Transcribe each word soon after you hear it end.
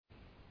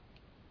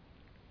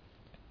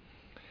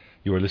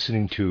You are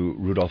listening to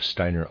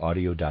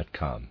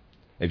rudolfsteineraudio.com.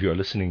 If you are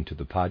listening to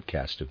the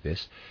podcast of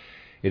this,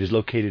 it is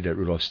located at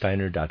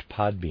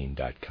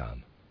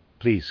rudolfsteiner.podbean.com.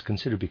 Please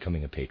consider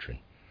becoming a patron.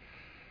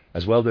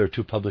 As well, there are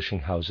two publishing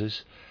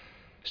houses,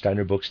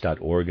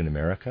 steinerbooks.org in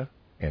America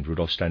and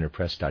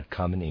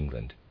rudolfsteinerpress.com in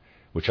England,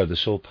 which are the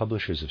sole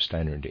publishers of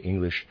Steiner into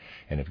English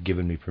and have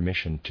given me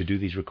permission to do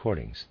these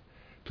recordings.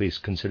 Please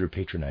consider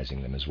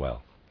patronizing them as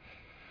well.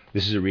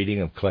 This is a reading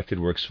of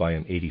Collected Works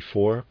Volume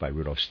 84 by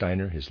Rudolf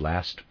Steiner, his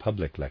last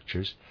public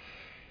lectures,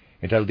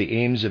 entitled The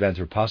Aims of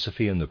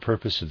Anthroposophy and the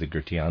Purpose of the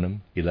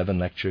Goetheanum, 11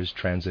 lectures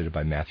translated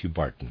by Matthew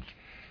Barton.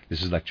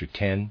 This is Lecture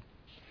 10,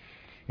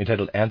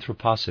 entitled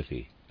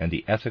Anthroposophy and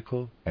the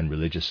Ethical and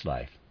Religious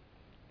Life,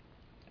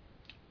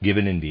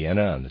 given in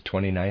Vienna on the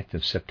 29th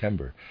of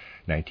September,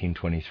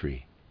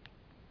 1923.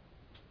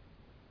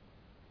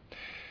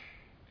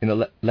 In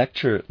a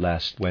lecture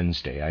last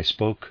Wednesday, I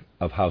spoke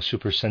of how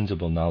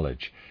supersensible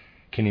knowledge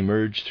can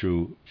emerge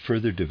through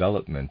further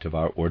development of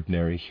our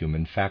ordinary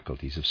human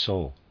faculties of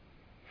soul,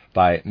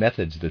 by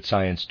methods that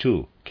science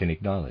too can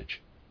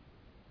acknowledge.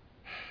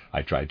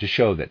 I tried to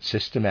show that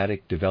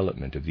systematic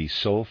development of these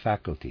soul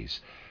faculties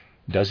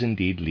does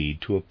indeed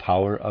lead to a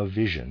power of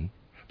vision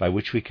by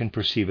which we can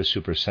perceive a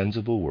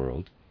supersensible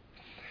world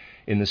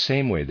in the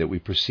same way that we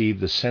perceive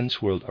the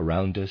sense world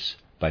around us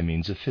by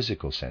means of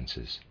physical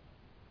senses.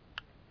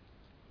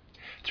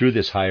 Through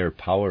this higher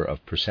power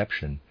of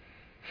perception,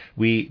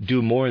 we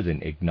do more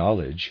than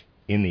acknowledge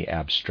in the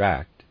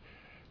abstract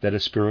that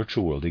a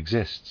spiritual world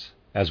exists,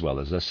 as well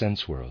as a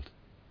sense world.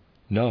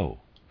 No,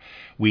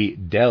 we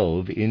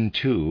delve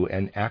into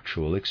an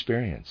actual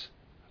experience,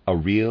 a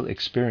real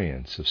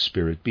experience of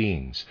spirit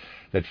beings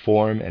that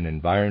form an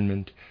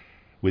environment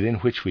within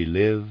which we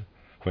live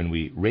when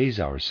we raise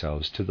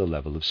ourselves to the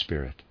level of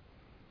spirit.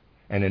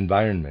 An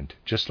environment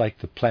just like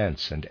the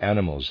plants and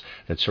animals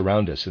that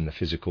surround us in the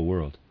physical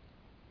world.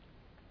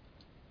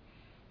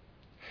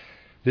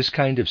 This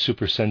kind of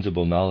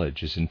supersensible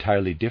knowledge is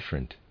entirely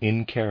different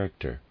in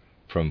character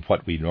from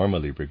what we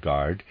normally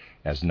regard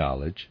as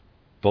knowledge,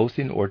 both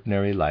in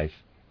ordinary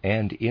life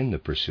and in the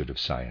pursuit of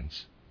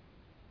science.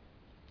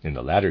 In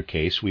the latter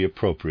case, we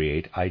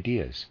appropriate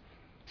ideas,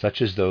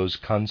 such as those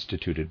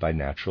constituted by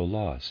natural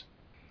laws.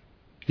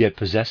 Yet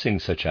possessing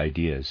such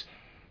ideas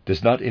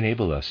does not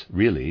enable us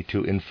really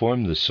to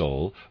inform the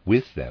soul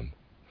with them,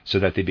 so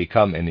that they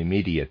become an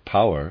immediate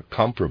power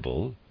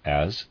comparable,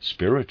 as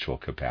spiritual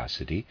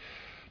capacity,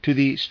 to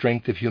the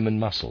strength of human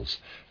muscles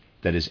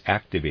that is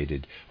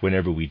activated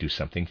whenever we do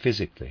something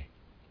physically.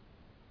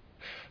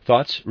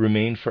 Thoughts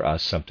remain for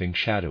us something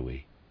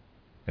shadowy,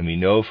 and we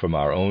know from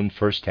our own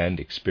first-hand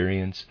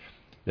experience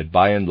that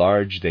by and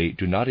large they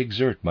do not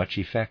exert much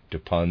effect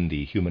upon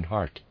the human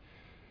heart,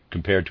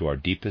 compared to our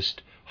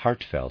deepest,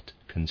 heartfelt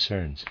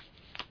concerns.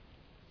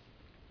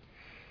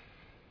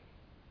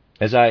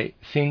 As I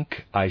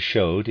think I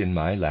showed in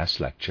my last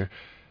lecture,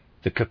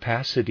 the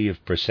capacity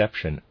of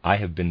perception I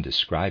have been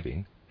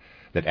describing,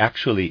 that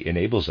actually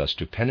enables us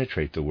to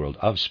penetrate the world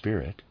of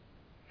spirit,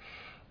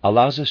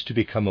 allows us to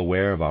become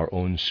aware of our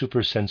own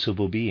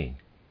supersensible being,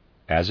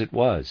 as it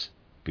was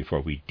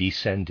before we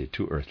descended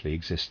to earthly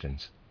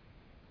existence.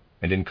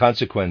 And in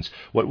consequence,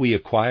 what we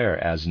acquire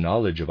as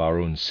knowledge of our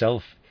own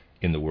self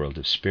in the world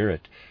of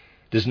spirit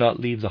does not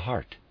leave the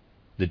heart,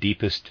 the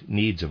deepest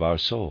needs of our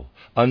soul,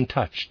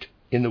 untouched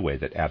in the way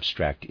that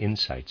abstract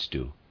insights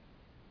do.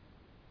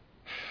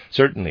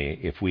 Certainly,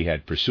 if we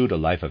had pursued a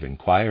life of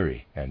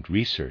inquiry and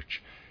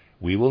research,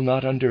 we will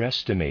not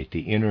underestimate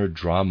the inner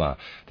drama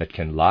that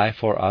can lie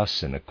for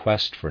us in a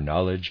quest for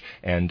knowledge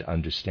and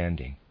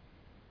understanding.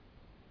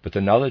 But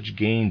the knowledge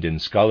gained in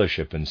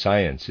scholarship and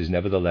science is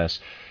nevertheless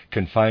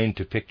confined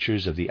to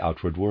pictures of the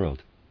outward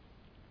world.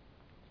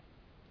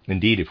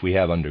 Indeed, if we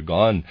have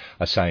undergone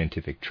a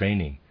scientific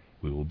training,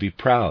 we will be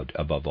proud,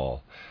 above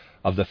all,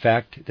 of the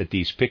fact that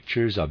these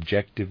pictures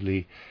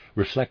objectively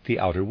reflect the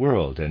outer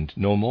world and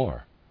no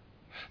more,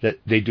 that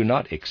they do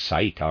not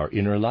excite our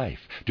inner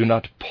life, do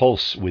not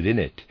pulse within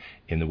it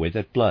in the way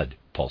that blood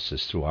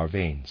pulses through our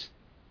veins.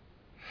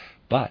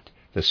 But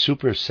the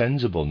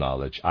supersensible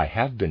knowledge I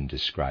have been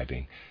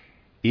describing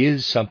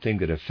is something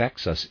that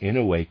affects us in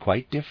a way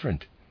quite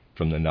different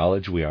from the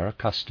knowledge we are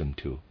accustomed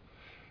to.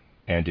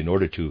 And in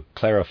order to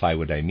clarify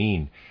what I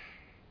mean,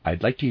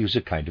 I'd like to use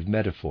a kind of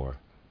metaphor,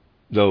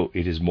 though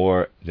it is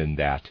more than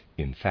that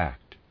in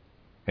fact,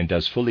 and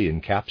does fully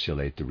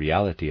encapsulate the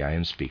reality I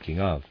am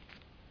speaking of.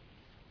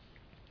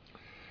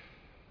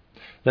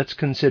 Let's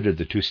consider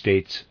the two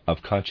states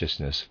of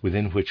consciousness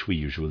within which we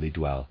usually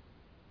dwell.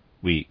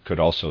 We could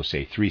also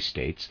say 3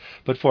 states,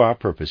 but for our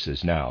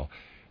purposes now,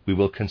 we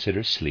will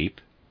consider sleep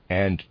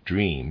and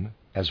dream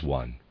as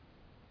one.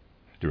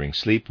 During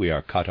sleep we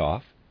are cut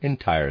off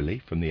entirely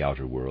from the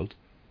outer world.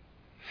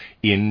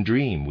 In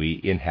dream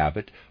we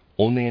inhabit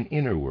only an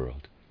inner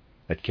world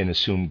that can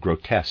assume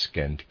grotesque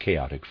and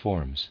chaotic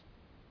forms.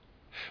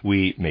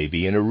 We may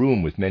be in a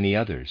room with many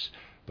others,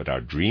 but our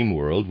dream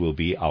world will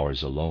be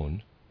ours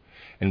alone,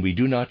 and we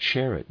do not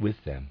share it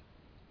with them.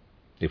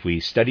 If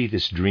we study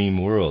this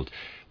dream world,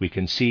 we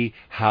can see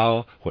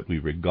how what we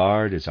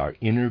regard as our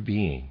inner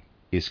being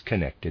is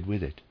connected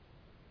with it.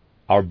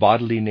 Our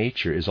bodily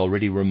nature is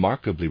already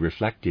remarkably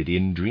reflected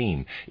in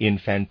dream, in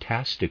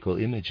fantastical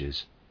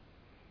images.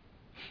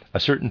 A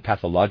certain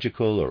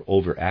pathological or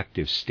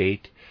overactive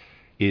state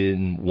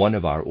in one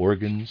of our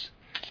organs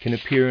can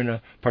appear in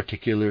a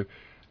particular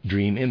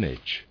dream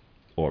image,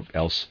 or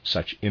else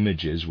such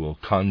images will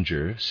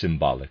conjure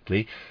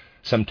symbolically,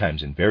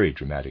 sometimes in very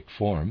dramatic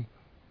form,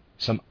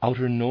 some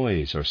outer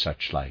noise or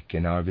such like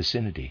in our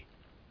vicinity.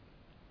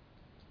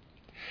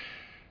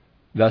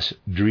 Thus,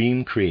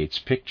 dream creates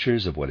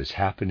pictures of what is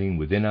happening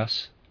within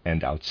us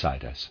and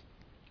outside us.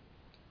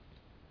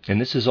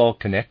 And this is all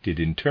connected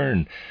in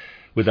turn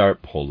with our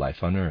whole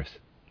life on earth.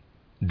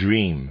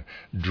 Dream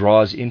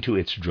draws into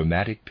its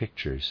dramatic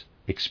pictures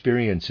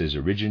experiences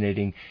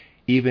originating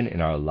even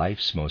in our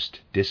life's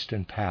most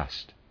distant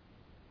past.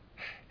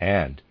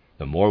 And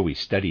the more we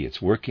study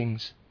its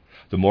workings,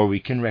 the more we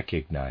can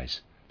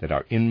recognize that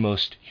our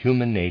inmost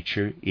human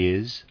nature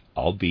is,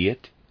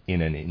 albeit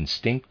in an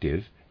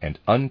instinctive and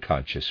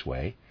unconscious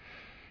way,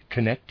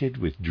 connected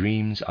with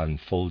dreams'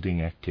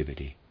 unfolding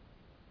activity.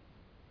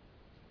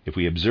 If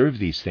we observe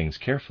these things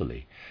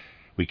carefully,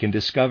 we can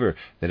discover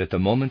that at the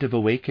moment of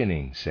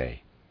awakening,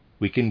 say,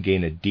 we can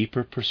gain a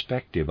deeper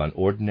perspective on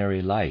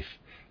ordinary life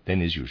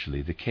than is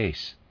usually the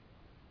case.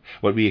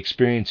 What we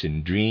experience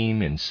in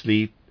dream and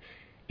sleep,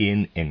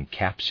 in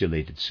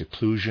encapsulated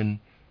seclusion,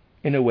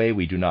 in a way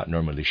we do not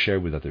normally share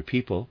with other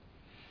people,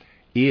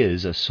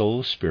 is a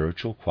soul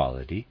spiritual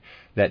quality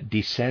that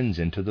descends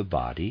into the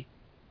body,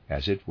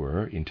 as it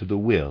were, into the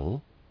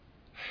will,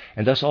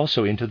 and thus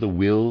also into the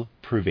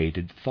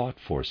will-pervaded thought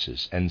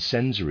forces and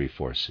sensory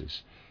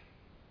forces,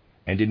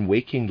 and in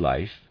waking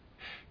life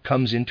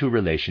comes into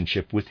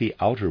relationship with the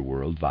outer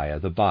world via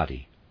the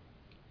body.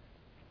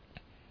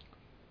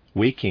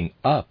 Waking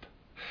up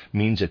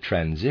means a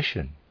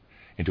transition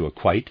into a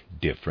quite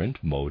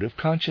different mode of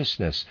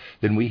consciousness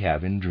than we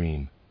have in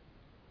dream.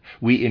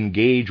 We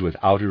engage with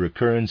outer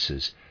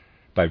occurrences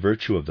by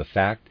virtue of the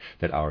fact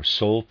that our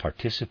soul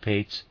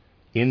participates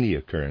in the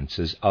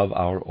occurrences of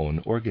our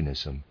own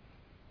organism,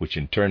 which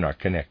in turn are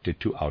connected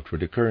to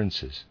outward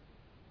occurrences.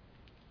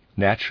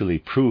 Naturally,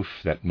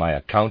 proof that my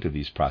account of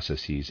these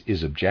processes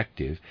is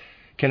objective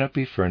cannot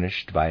be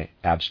furnished by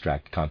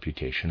abstract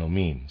computational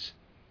means,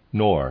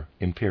 nor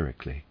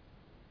empirically.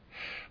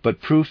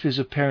 But proof is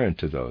apparent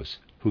to those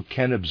who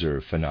can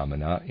observe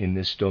phenomena in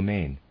this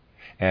domain,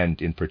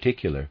 and, in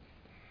particular,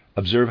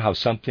 observe how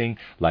something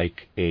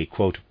like a,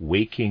 quote,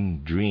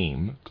 waking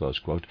dream, close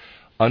quote,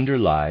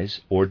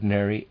 underlies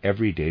ordinary,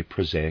 everyday,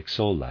 prosaic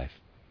soul life,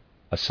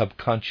 a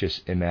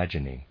subconscious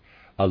imagining,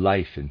 a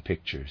life in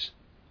pictures.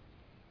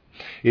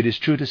 It is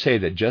true to say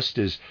that just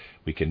as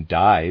we can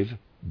dive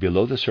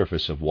below the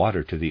surface of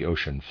water to the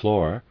ocean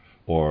floor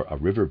or a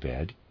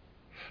riverbed,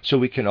 so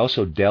we can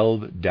also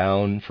delve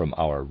down from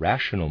our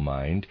rational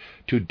mind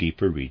to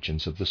deeper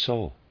regions of the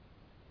soul.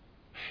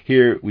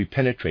 Here we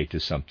penetrate to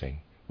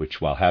something which,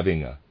 while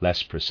having a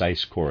less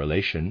precise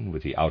correlation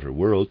with the outer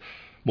world,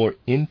 more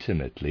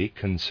intimately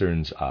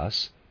concerns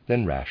us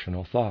than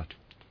rational thought.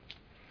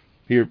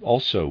 Here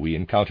also we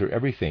encounter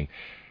everything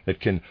that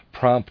can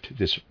prompt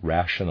this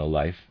rational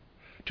life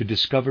to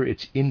discover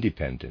its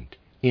independent,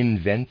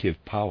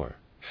 inventive power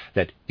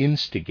that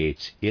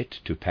instigates it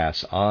to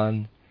pass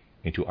on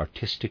into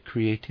artistic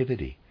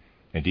creativity,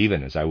 and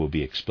even, as I will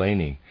be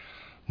explaining,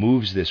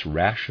 moves this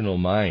rational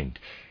mind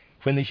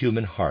when the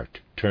human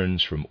heart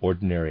turns from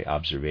ordinary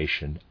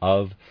observation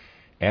of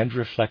and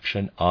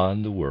reflection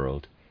on the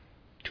world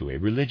to a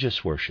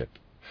religious worship,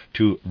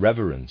 to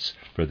reverence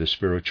for the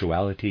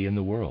spirituality in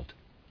the world.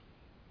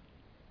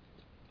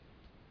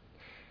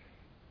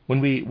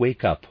 When we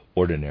wake up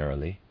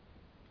ordinarily,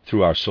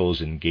 through our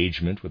soul's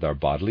engagement with our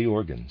bodily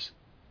organs,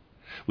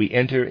 we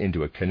enter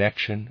into a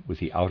connection with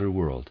the outer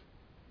world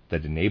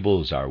that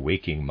enables our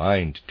waking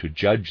mind to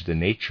judge the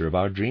nature of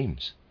our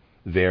dreams,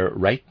 their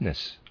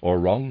rightness or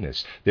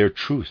wrongness, their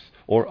truth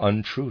or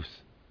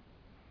untruth.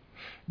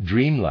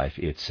 Dream life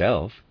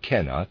itself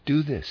cannot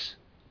do this.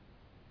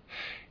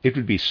 It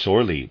would be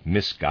sorely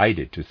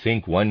misguided to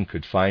think one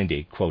could find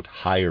a, quote,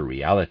 higher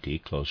reality,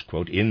 close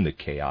quote, in the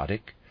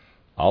chaotic,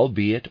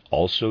 albeit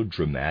also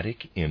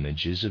dramatic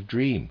images of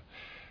dream,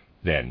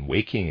 than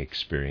waking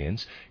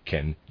experience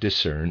can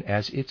discern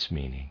as its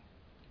meaning.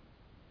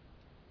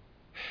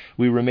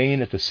 We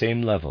remain at the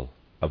same level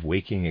of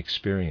waking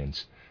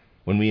experience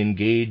when we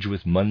engage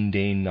with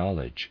mundane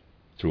knowledge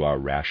through our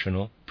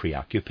rational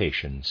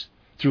preoccupations,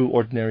 through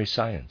ordinary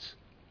science.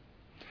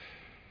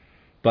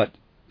 But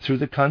through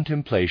the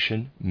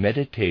contemplation,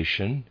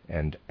 meditation,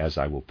 and, as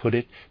I will put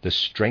it, the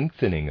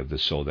strengthening of the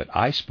soul that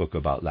I spoke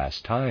about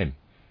last time,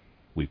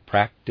 we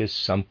practice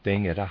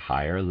something at a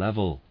higher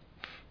level,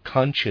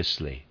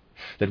 consciously,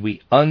 that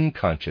we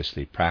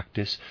unconsciously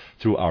practice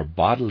through our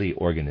bodily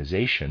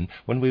organization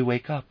when we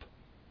wake up.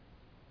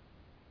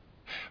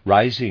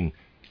 Rising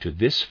to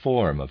this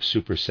form of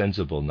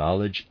supersensible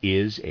knowledge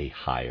is a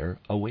higher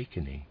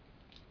awakening.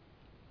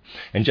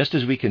 And just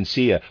as we can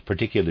see a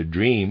particular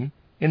dream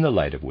in the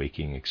light of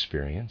waking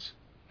experience,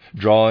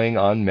 drawing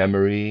on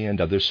memory and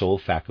other soul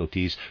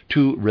faculties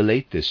to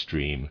relate this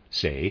dream,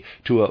 say,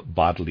 to a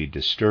bodily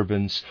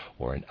disturbance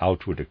or an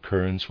outward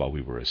occurrence while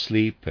we were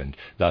asleep, and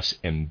thus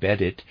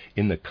embed it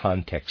in the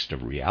context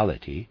of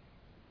reality,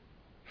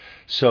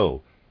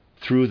 so,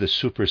 through the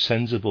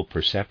supersensible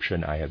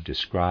perception I have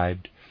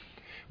described,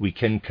 we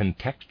can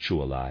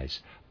contextualize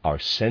our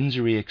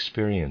sensory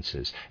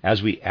experiences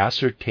as we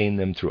ascertain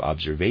them through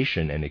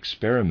observation and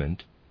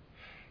experiment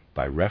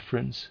by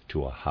reference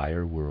to a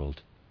higher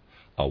world,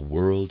 a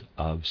world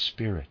of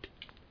spirit.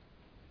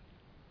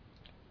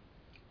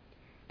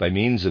 By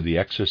means of the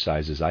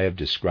exercises I have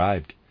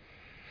described,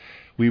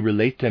 we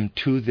relate them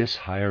to this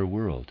higher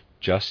world,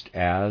 just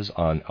as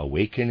on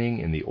awakening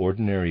in the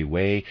ordinary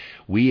way,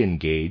 we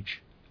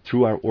engage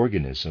through our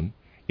organism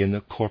in the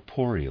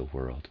corporeal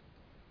world.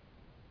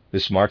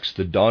 This marks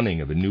the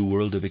dawning of a new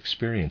world of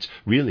experience,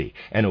 really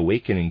an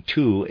awakening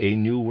to a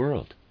new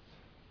world,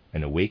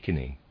 an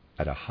awakening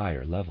at a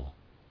higher level.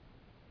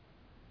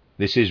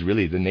 This is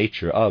really the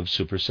nature of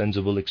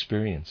supersensible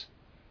experience.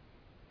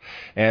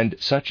 And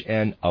such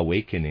an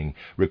awakening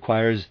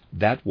requires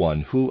that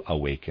one who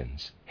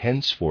awakens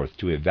henceforth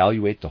to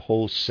evaluate the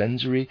whole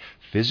sensory,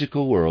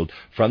 physical world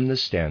from the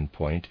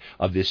standpoint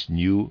of this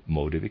new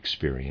mode of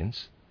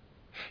experience,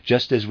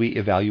 just as we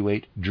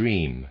evaluate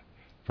dream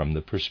from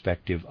the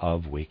perspective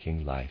of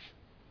waking life.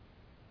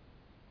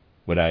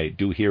 What I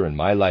do here in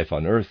my life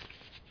on earth,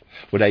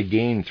 what I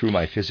gain through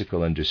my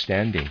physical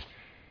understanding,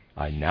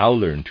 I now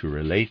learn to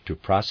relate to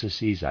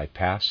processes I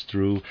pass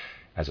through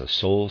as a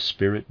soul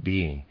spirit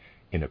being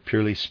in a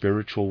purely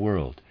spiritual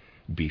world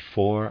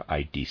before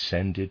I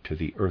descended to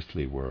the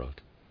earthly world,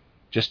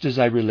 just as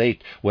I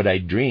relate what I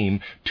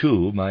dream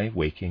to my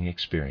waking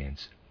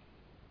experience.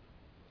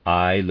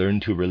 I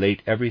learn to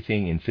relate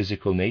everything in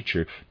physical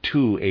nature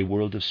to a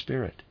world of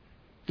spirit,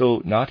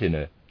 though not in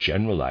a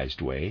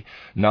generalized way,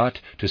 not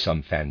to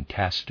some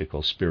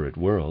fantastical spirit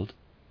world,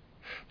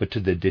 but to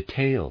the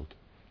detailed,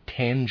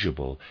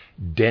 tangible,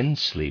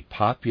 densely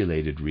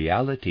populated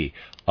reality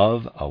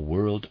of a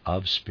world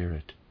of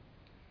spirit.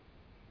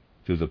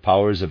 Through the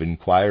powers of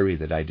inquiry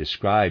that I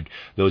described,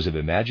 those of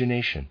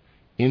imagination,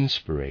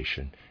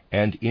 inspiration,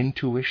 and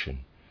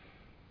intuition,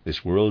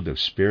 this world of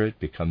spirit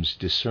becomes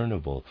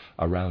discernible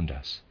around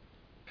us.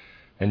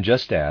 And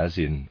just as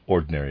in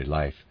ordinary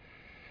life,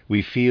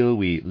 we feel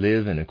we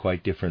live in a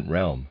quite different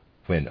realm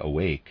when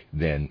awake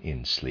than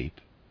in sleep,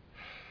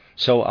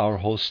 so our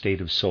whole state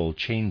of soul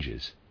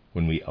changes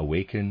when we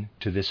awaken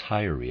to this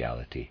higher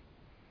reality.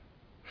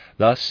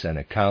 Thus, an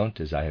account,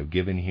 as I have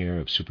given here,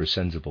 of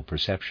supersensible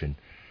perception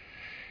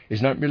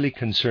is not really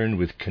concerned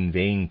with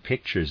conveying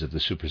pictures of the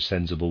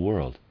supersensible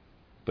world,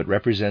 but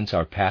represents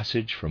our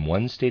passage from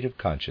one state of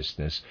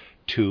consciousness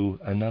to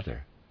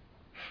another,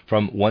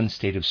 from one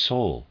state of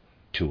soul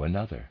to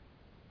another.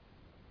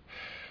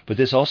 But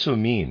this also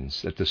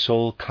means that the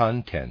soul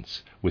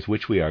contents with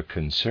which we are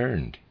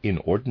concerned in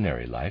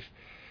ordinary life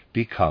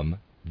become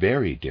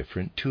very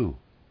different too.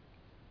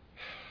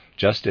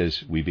 Just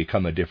as we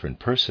become a different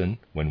person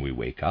when we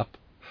wake up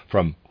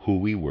from who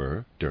we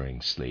were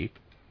during sleep,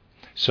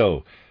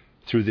 so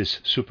through this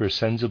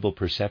supersensible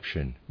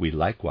perception we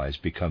likewise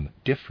become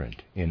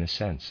different in a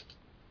sense.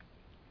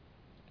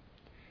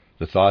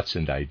 The thoughts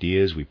and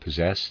ideas we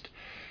possessed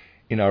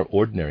in our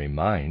ordinary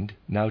mind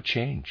now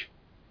change.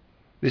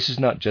 This is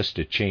not just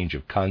a change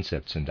of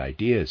concepts and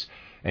ideas,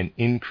 an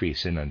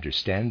increase in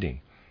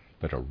understanding,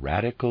 but a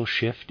radical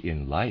shift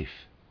in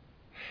life.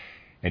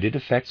 And it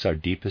affects our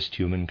deepest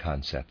human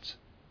concepts.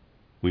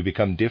 We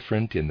become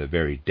different in the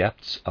very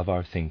depths of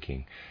our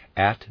thinking,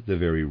 at the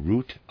very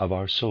root of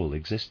our soul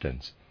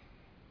existence,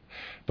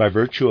 by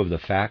virtue of the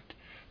fact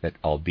that,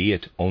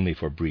 albeit only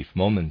for brief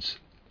moments,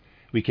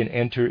 we can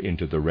enter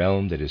into the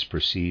realm that is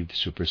perceived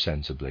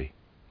supersensibly.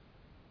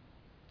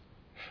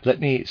 Let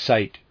me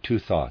cite two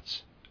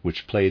thoughts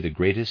which play the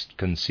greatest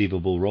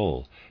conceivable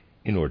role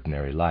in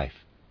ordinary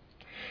life,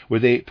 where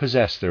they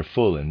possess their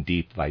full and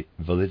deep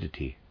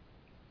validity.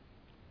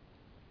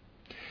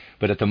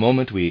 But at the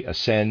moment we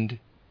ascend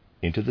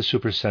into the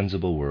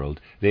supersensible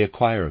world, they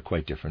acquire a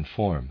quite different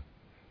form.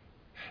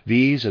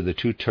 These are the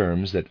two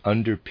terms that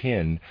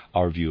underpin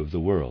our view of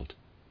the world: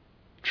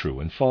 true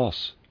and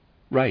false,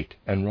 right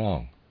and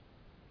wrong.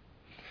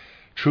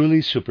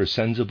 Truly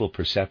supersensible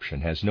perception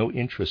has no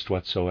interest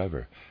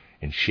whatsoever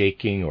in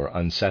shaking or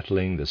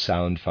unsettling the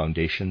sound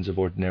foundations of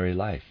ordinary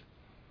life.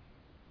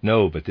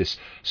 No, but this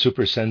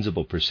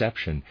supersensible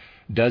perception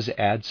does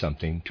add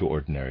something to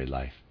ordinary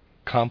life,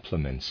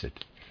 complements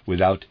it,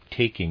 without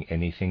taking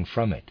anything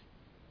from it.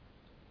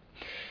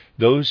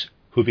 Those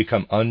who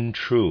become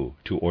untrue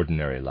to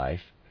ordinary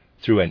life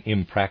through an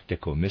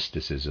impractical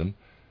mysticism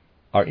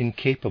are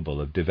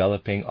incapable of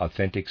developing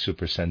authentic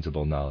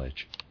supersensible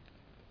knowledge.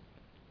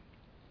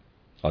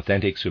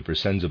 Authentic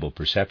supersensible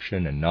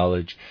perception and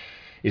knowledge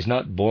is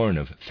not born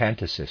of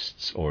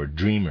fantasists or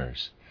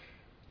dreamers,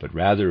 but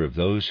rather of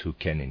those who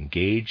can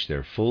engage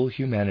their full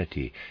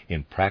humanity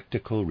in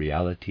practical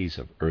realities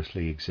of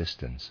earthly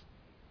existence.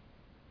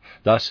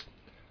 Thus,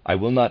 I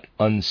will not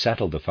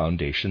unsettle the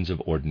foundations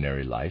of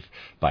ordinary life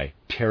by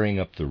tearing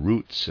up the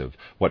roots of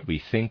what we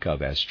think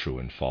of as true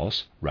and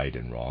false, right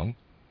and wrong.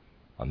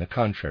 On the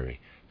contrary,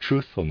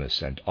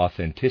 truthfulness and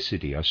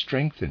authenticity are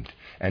strengthened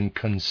and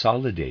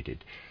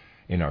consolidated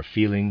in our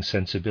feeling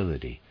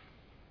sensibility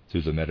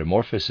through the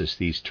metamorphosis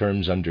these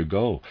terms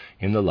undergo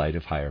in the light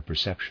of higher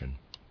perception.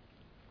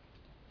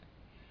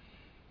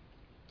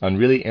 On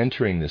really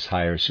entering this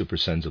higher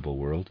supersensible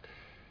world,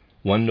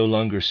 one no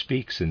longer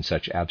speaks in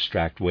such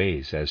abstract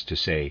ways as to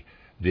say,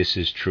 this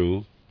is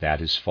true, that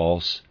is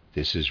false,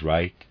 this is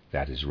right,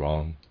 that is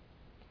wrong.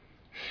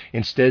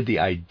 Instead, the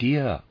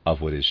idea of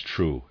what is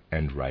true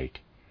and right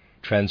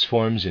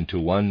transforms into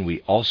one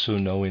we also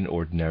know in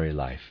ordinary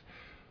life,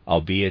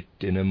 albeit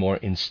in a more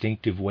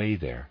instinctive way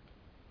there.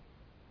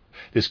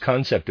 This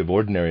concept of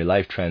ordinary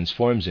life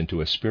transforms into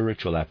a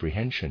spiritual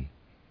apprehension.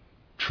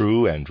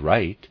 True and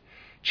right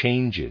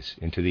changes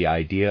into the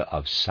idea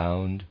of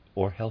sound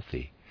or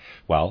healthy,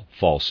 while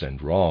false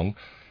and wrong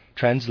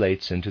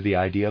translates into the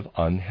idea of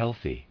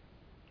unhealthy.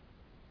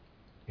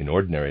 In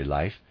ordinary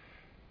life,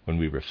 when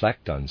we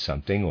reflect on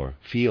something or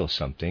feel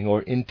something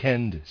or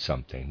intend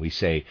something, we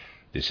say,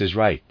 this is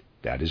right,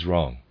 that is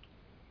wrong.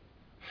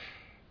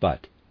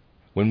 But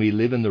when we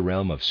live in the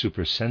realm of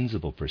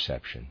supersensible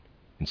perception,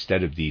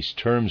 instead of these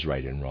terms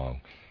right and wrong,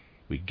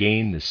 we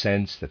gain the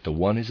sense that the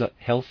one is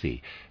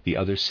healthy, the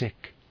other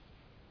sick.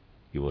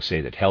 You will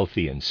say that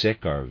healthy and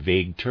sick are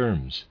vague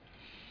terms,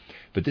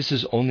 but this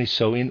is only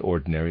so in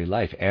ordinary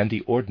life and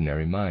the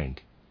ordinary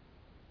mind.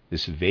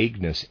 This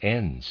vagueness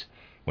ends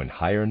when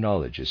higher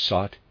knowledge is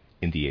sought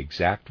in the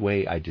exact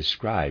way I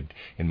described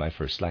in my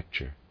first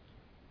lecture.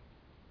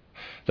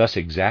 Thus,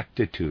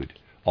 exactitude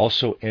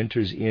also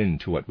enters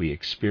into what we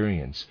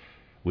experience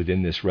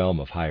within this realm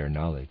of higher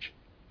knowledge.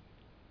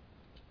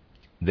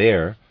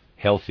 There,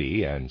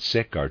 healthy and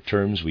sick are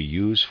terms we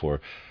use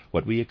for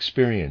what we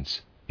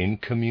experience in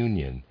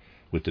communion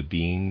with the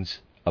beings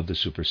of the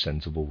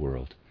supersensible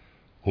world,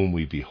 whom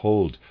we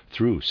behold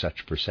through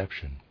such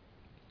perception.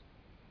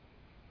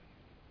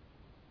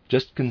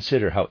 Just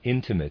consider how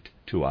intimate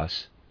to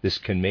us this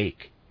can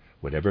make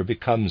whatever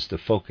becomes the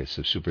focus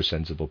of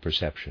supersensible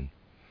perception.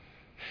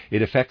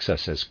 It affects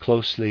us as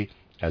closely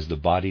as the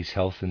body's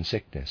health and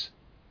sickness.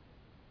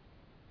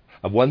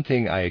 Of one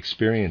thing I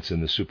experience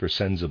in the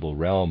supersensible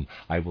realm,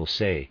 I will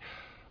say,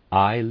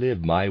 I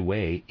live my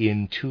way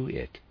into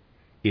it.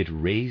 It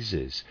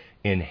raises,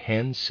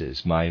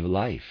 enhances my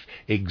life,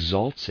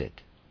 exalts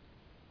it.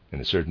 In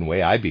a certain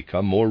way, I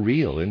become more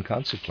real in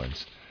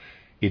consequence.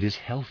 It is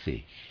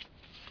healthy.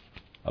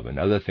 Of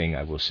another thing,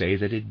 I will say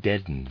that it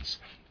deadens,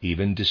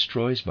 even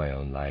destroys my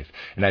own life,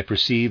 and I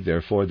perceive,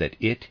 therefore, that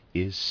it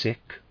is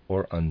sick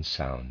or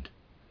unsound.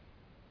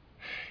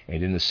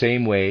 And in the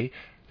same way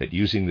that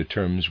using the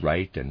terms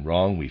right and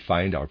wrong, we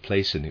find our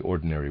place in the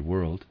ordinary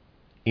world,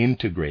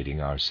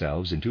 integrating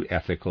ourselves into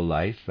ethical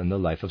life and the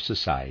life of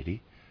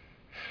society,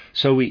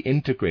 so we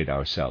integrate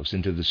ourselves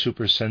into the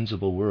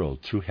supersensible world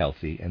through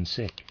healthy and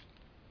sick.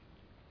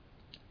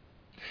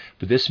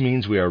 But this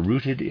means we are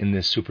rooted in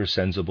this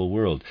supersensible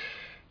world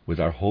with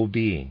our whole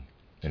being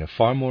in a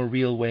far more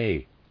real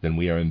way than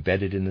we are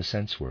embedded in the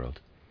sense world.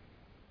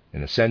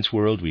 In the sense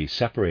world, we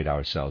separate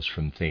ourselves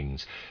from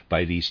things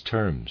by these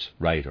terms,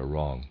 right or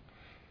wrong.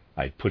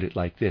 I'd put it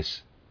like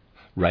this: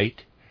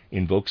 right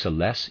invokes a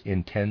less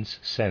intense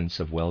sense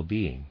of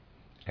well-being,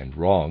 and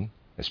wrong,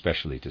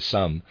 especially to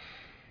some,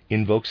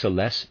 invokes a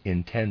less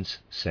intense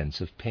sense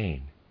of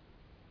pain.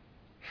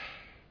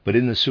 But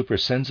in the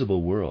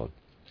supersensible world,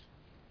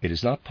 it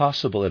is not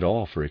possible at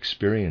all for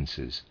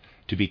experiences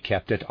to be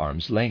kept at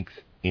arm's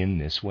length in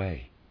this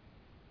way.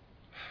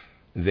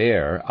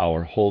 There,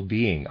 our whole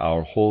being,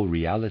 our whole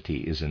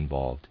reality is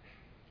involved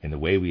in the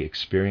way we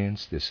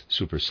experience this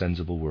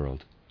supersensible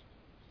world.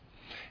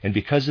 And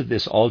because of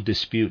this, all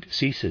dispute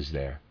ceases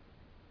there.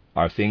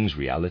 Are things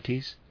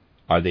realities?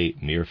 Are they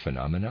mere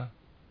phenomena?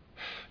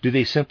 Do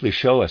they simply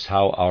show us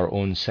how our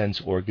own sense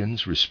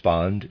organs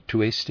respond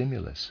to a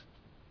stimulus?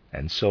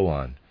 And so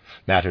on.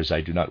 Matters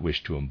I do not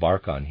wish to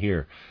embark on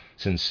here,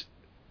 since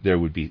there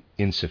would be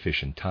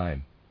insufficient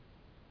time.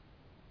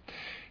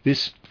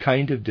 This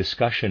kind of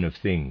discussion of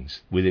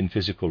things within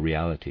physical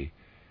reality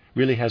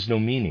really has no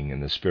meaning in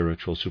the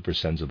spiritual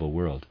supersensible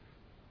world,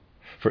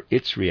 for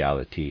its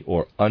reality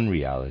or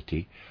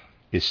unreality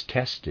is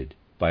tested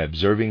by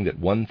observing that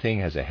one thing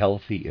has a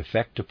healthy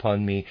effect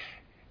upon me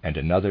and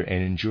another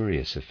an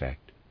injurious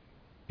effect,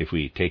 if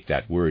we take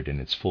that word in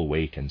its full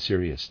weight and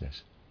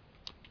seriousness.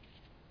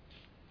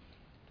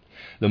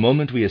 The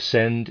moment we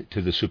ascend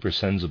to the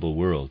supersensible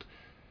world,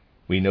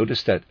 we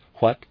notice that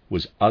what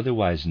was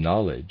otherwise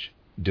knowledge,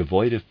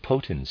 devoid of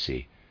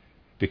potency,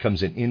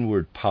 becomes an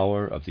inward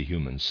power of the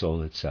human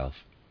soul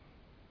itself.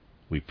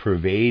 We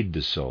pervade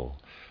the soul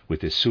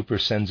with this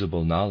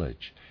supersensible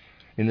knowledge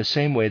in the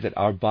same way that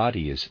our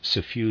body is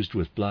suffused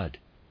with blood.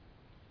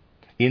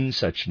 In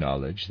such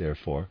knowledge,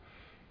 therefore,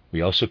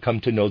 we also come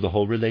to know the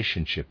whole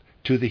relationship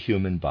to the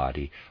human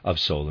body of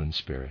soul and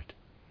spirit.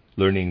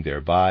 learning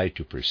thereby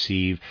to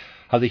perceive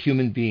how the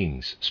human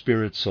being's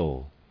spirit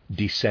soul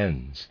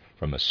descends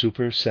from a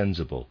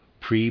supersensible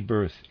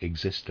pre-birth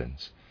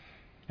existence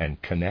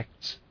and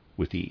connects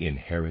with the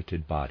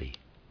inherited body.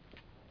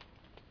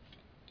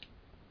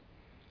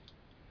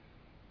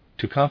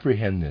 To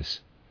comprehend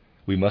this,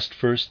 we must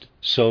first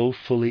so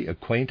fully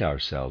acquaint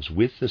ourselves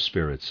with the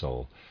spirit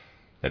soul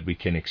that we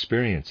can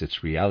experience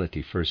its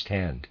reality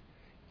firsthand,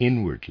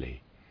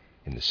 inwardly,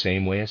 in the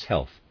same way as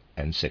health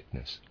and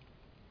sickness.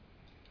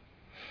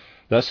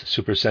 Thus,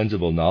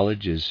 supersensible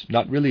knowledge is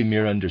not really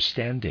mere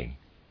understanding,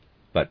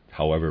 but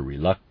however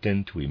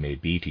reluctant we may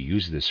be to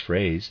use this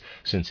phrase,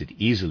 since it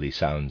easily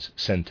sounds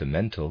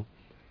sentimental,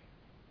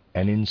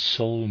 an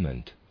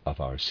ensoulment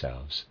of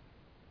ourselves.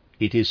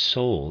 It is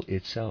soul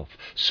itself,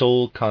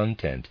 soul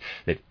content,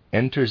 that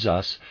enters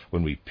us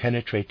when we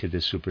penetrate to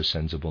this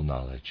supersensible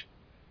knowledge.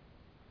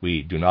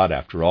 We do not,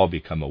 after all,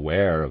 become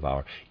aware of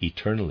our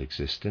eternal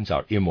existence,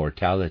 our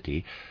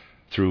immortality,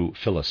 through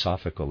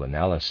philosophical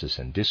analysis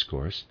and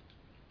discourse.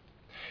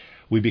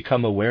 We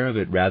become aware of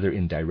it rather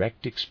in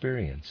direct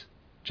experience,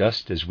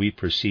 just as we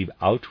perceive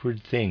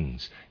outward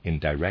things in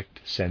direct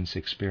sense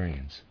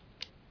experience.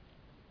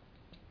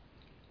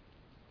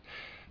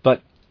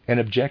 But an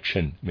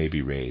objection may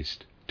be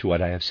raised to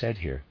what I have said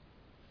here.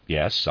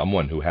 Yes,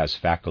 someone who has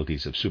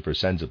faculties of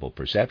supersensible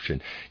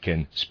perception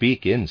can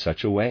speak in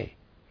such a way.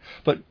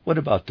 But what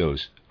about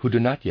those who do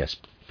not yet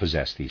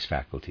possess these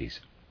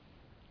faculties?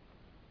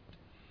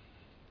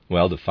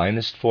 Well, the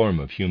finest form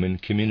of human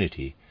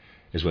community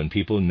is when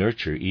people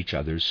nurture each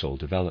other's soul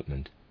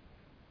development.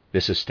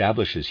 This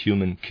establishes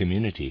human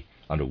community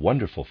on a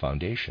wonderful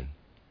foundation.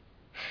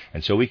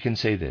 And so we can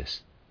say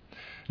this: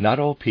 not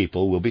all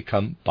people will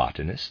become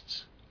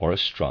botanists or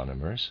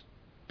astronomers,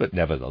 but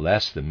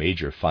nevertheless the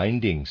major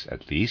findings,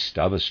 at least,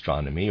 of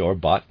astronomy or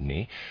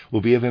botany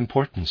will be of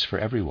importance for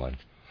everyone,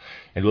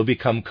 and will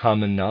become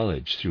common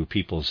knowledge through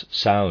people's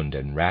sound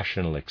and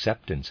rational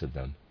acceptance of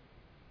them.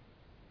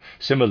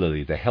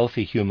 Similarly, the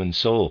healthy human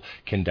soul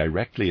can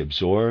directly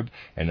absorb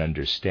and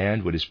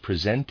understand what is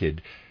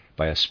presented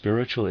by a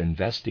spiritual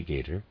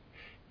investigator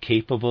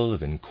capable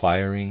of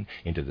inquiring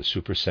into the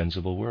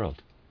supersensible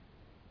world.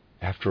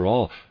 After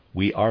all,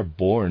 we are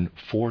born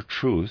for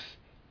truth,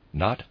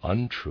 not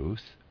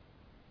untruth.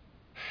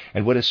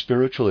 And what a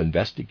spiritual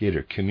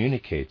investigator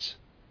communicates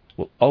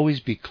will always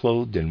be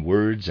clothed in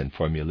words and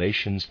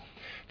formulations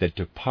that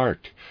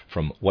depart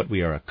from what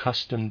we are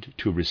accustomed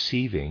to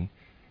receiving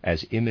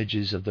as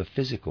images of the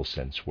physical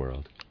sense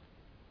world.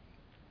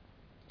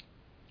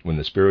 When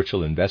the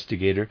spiritual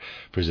investigator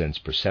presents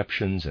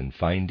perceptions and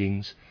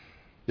findings,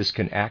 this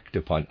can act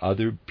upon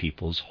other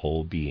people's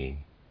whole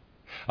being,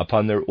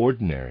 upon their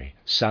ordinary,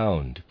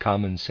 sound,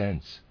 common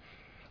sense,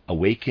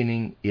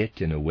 awakening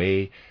it in a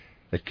way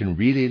that can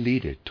really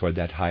lead it toward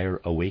that higher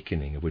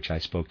awakening of which I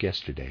spoke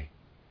yesterday.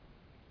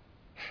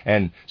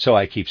 And so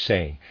I keep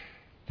saying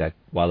that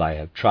while I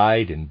have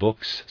tried in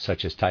books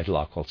such as Title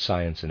Occult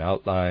Science and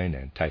Outline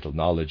and Title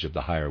Knowledge of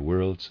the Higher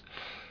Worlds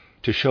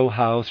to show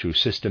how through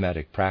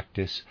systematic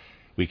practice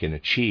we can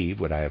achieve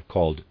what I have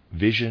called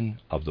vision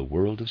of the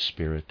world of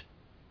spirit,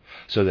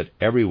 so that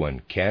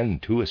everyone can,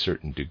 to a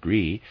certain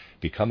degree,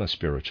 become a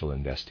spiritual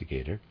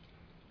investigator,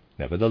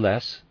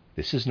 nevertheless,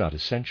 this is not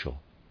essential.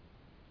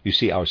 You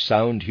see, our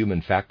sound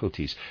human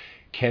faculties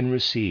can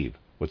receive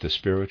what the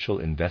spiritual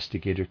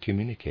investigator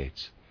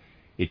communicates.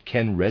 It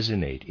can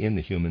resonate in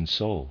the human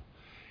soul,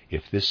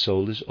 if this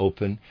soul is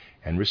open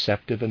and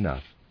receptive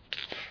enough,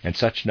 and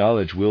such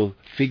knowledge will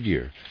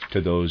figure to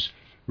those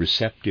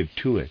receptive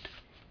to it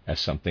as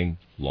something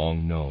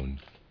long known.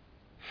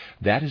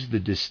 That is the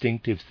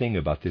distinctive thing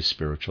about this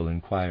spiritual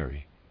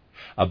inquiry,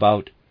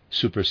 about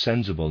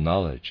supersensible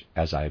knowledge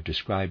as I have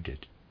described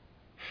it,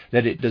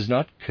 that it does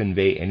not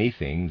convey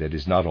anything that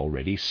is not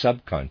already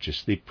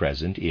subconsciously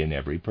present in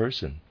every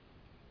person.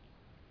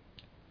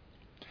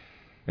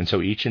 And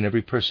so each and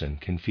every person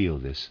can feel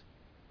this.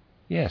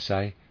 Yes,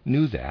 I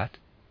knew that.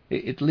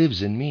 It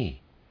lives in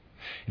me.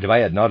 And if I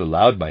had not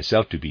allowed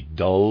myself to be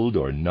dulled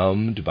or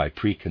numbed by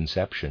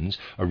preconceptions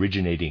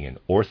originating in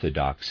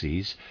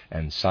orthodoxies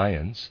and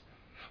science,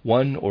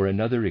 one or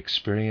another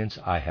experience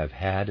I have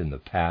had in the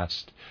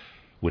past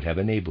would have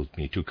enabled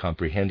me to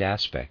comprehend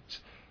aspects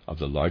of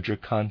the larger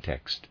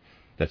context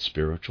that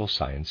spiritual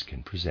science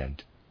can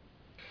present.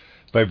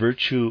 By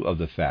virtue of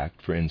the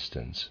fact, for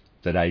instance,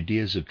 that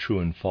ideas of true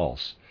and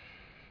false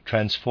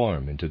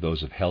transform into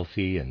those of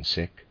healthy and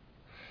sick,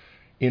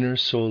 inner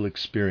soul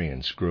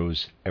experience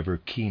grows ever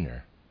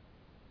keener.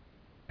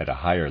 At a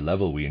higher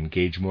level, we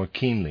engage more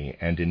keenly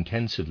and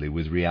intensively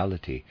with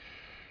reality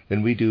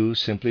than we do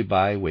simply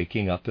by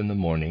waking up in the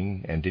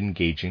morning and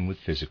engaging with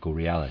physical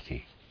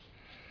reality.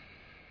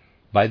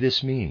 By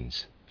this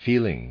means,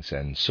 feelings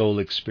and soul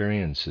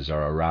experiences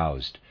are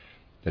aroused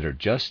that are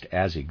just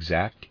as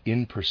exact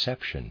in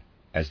perception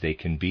as they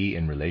can be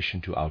in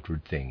relation to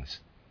outward things.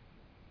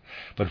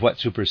 But what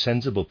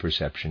supersensible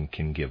perception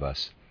can give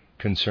us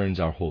concerns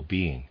our whole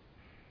being,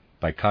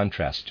 by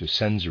contrast to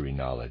sensory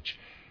knowledge,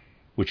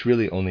 which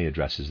really only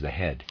addresses the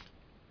head.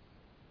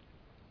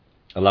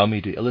 Allow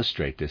me to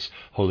illustrate this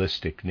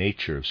holistic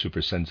nature of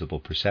supersensible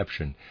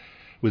perception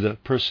with a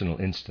personal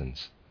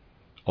instance,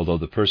 although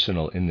the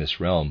personal in this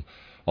realm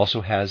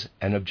also has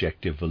an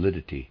objective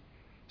validity,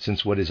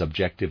 since what is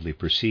objectively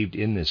perceived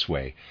in this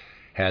way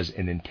has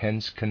an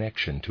intense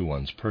connection to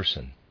one's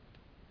person.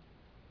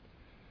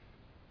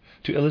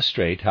 To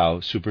illustrate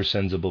how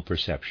supersensible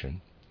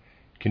perception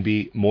can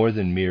be more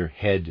than mere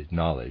head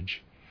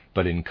knowledge,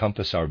 but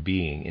encompass our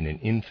being in an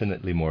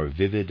infinitely more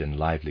vivid and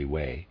lively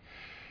way,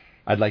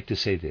 I'd like to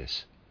say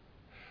this.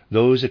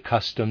 Those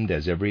accustomed,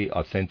 as every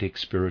authentic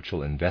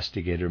spiritual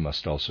investigator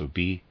must also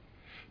be,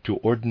 to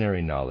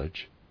ordinary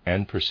knowledge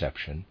and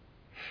perception,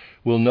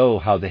 will know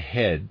how the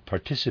head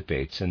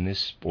participates in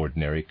this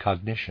ordinary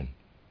cognition.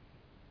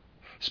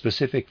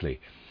 Specifically,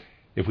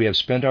 if we have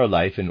spent our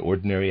life in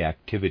ordinary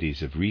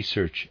activities of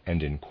research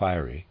and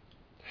inquiry,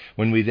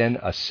 when we then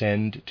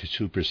ascend to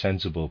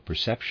supersensible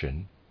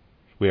perception,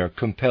 we are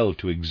compelled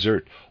to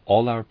exert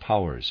all our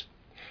powers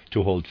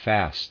to hold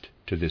fast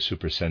to this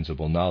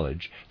supersensible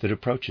knowledge that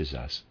approaches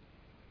us.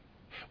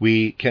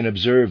 We can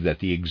observe that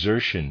the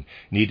exertion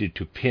needed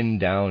to pin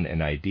down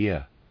an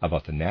idea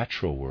about the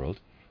natural world,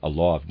 a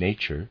law of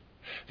nature,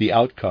 the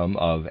outcome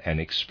of an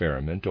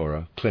experiment or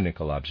a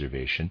clinical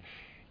observation,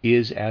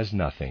 is as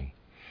nothing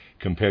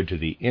compared to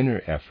the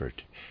inner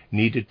effort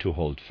needed to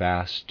hold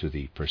fast to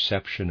the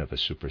perception of a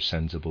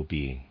supersensible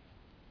being.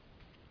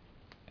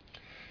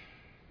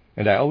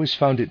 And I always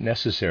found it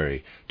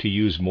necessary to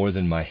use more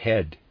than my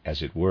head,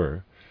 as it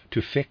were,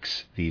 to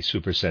fix these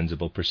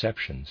supersensible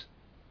perceptions.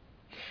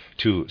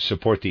 To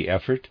support the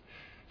effort,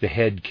 the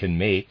head can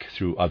make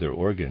through other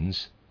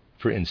organs,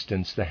 for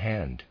instance, the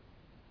hand.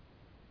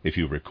 If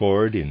you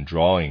record in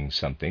drawing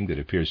something that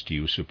appears to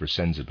you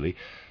supersensibly,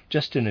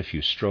 just in a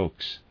few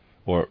strokes,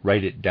 or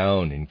write it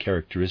down in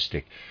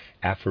characteristic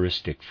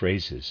aphoristic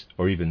phrases,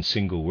 or even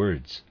single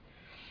words,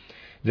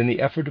 then the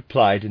effort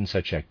applied in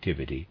such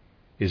activity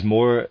is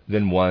more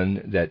than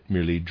one that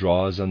merely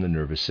draws on the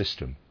nervous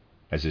system,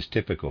 as is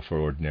typical for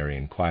ordinary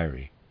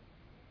inquiry.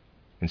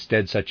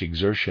 Instead, such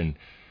exertion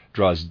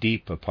draws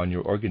deep upon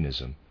your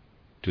organism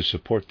to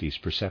support these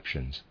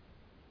perceptions.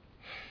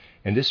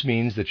 And this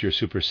means that your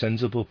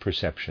supersensible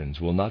perceptions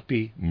will not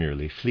be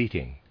merely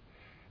fleeting,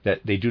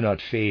 that they do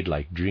not fade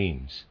like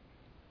dreams,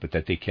 but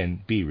that they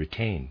can be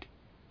retained.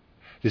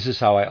 This is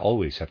how I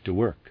always have to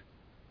work,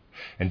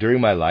 and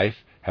during my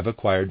life have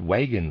acquired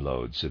wagon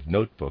loads of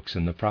notebooks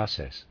in the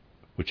process,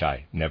 which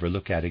I never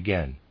look at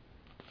again.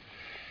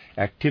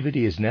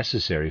 Activity is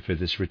necessary for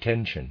this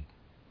retention,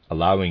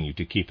 allowing you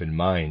to keep in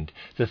mind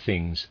the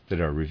things that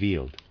are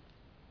revealed.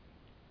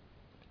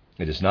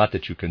 It is not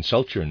that you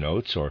consult your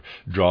notes or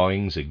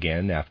drawings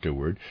again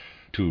afterward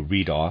to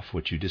read off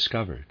what you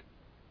discovered.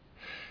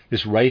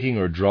 This writing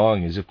or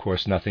drawing is, of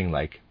course, nothing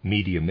like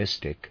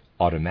mediumistic,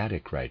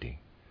 automatic writing.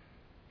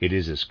 It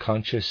is as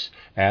conscious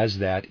as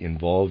that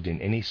involved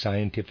in any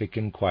scientific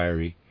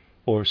inquiry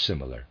or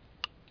similar.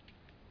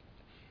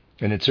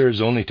 And it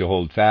serves only to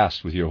hold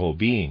fast with your whole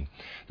being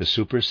the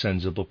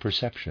supersensible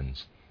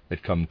perceptions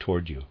that come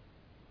toward you.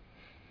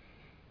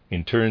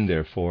 In turn,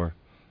 therefore,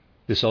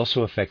 this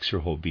also affects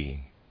your whole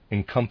being,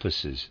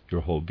 encompasses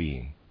your whole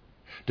being,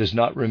 does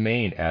not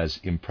remain as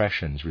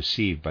impressions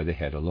received by the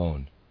head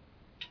alone.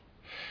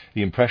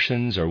 The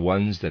impressions are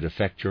ones that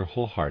affect your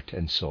whole heart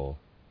and soul.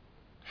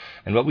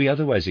 And what we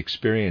otherwise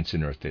experience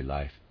in earthly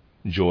life,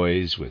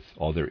 joys with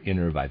all their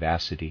inner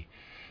vivacity,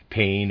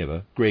 pain of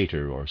a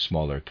greater or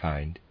smaller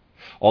kind,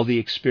 all the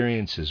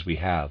experiences we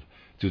have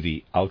through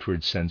the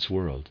outward sense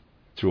world,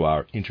 through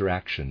our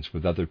interactions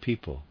with other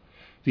people,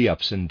 the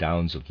ups and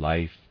downs of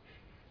life,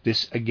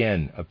 this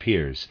again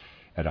appears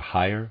at a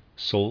higher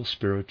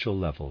soul-spiritual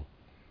level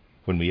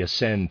when we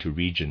ascend to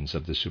regions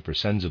of the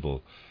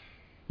supersensible,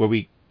 where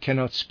we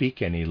cannot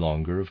speak any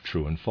longer of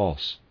true and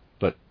false,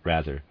 but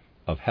rather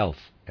of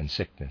health and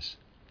sickness.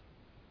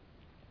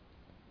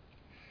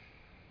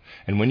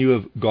 And when you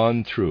have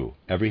gone through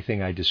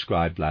everything I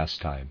described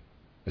last time,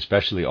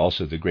 especially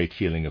also the great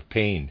feeling of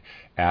pain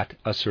at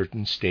a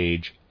certain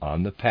stage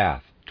on the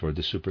path toward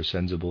the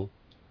supersensible,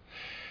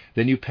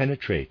 then you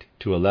penetrate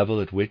to a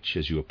level at which,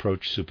 as you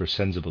approach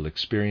supersensible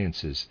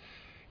experiences,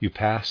 you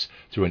pass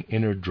through an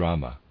inner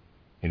drama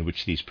in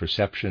which these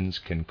perceptions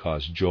can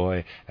cause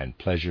joy and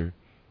pleasure,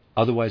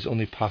 otherwise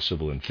only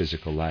possible in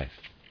physical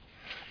life,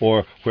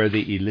 or where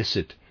they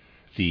elicit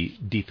the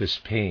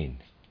deepest pain,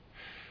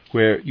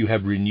 where you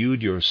have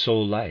renewed your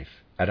soul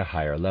life at a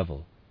higher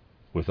level,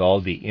 with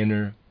all the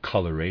inner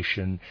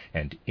coloration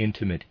and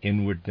intimate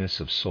inwardness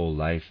of soul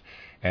life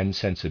and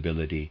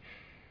sensibility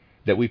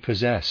that we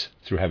possess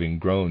through having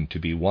grown to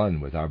be one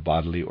with our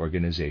bodily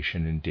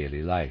organization in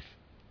daily life.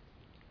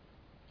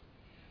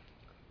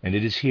 And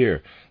it is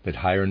here that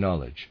higher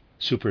knowledge,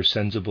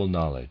 supersensible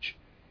knowledge,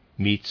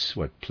 meets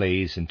what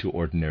plays into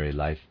ordinary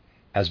life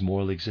as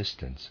moral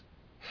existence.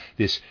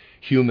 This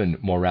human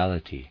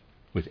morality,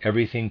 with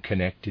everything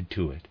connected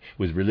to it,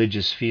 with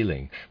religious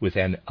feeling, with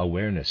an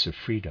awareness of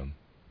freedom.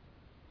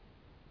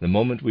 The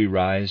moment we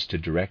rise to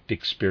direct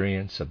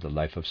experience of the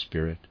life of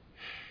spirit,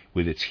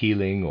 with its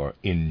healing or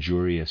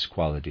injurious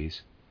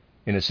qualities.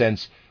 In a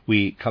sense,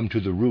 we come to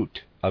the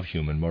root of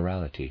human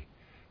morality,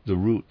 the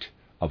root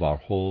of our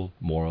whole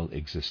moral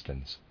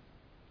existence.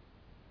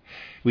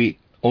 We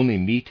only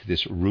meet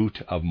this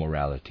root of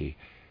morality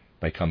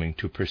by coming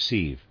to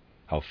perceive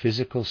how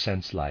physical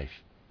sense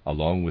life,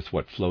 along with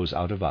what flows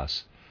out of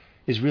us,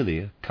 is really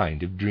a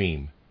kind of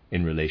dream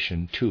in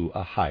relation to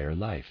a higher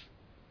life,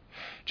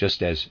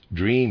 just as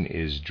dream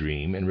is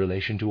dream in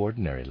relation to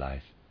ordinary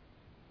life.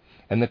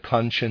 And the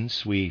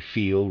conscience we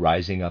feel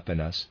rising up in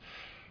us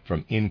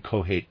from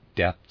inchoate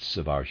depths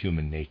of our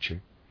human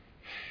nature,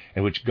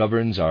 and which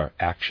governs our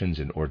actions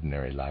in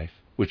ordinary life,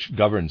 which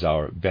governs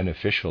our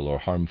beneficial or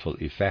harmful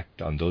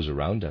effect on those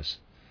around us,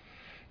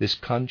 this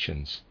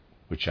conscience,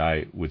 which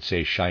I would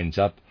say shines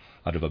up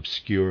out of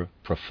obscure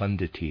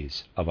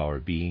profundities of our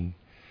being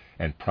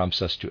and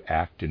prompts us to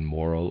act in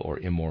moral or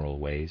immoral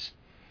ways,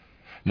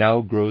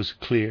 now grows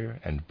clear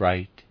and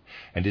bright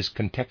and is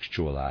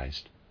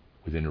contextualized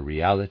within a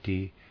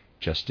reality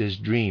just as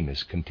dream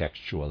is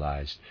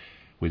contextualized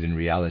within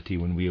reality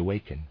when we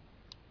awaken.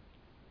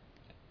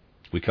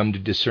 We come to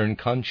discern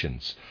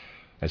conscience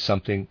as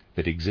something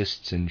that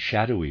exists in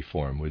shadowy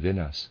form within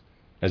us,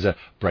 as a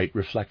bright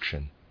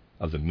reflection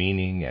of the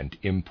meaning and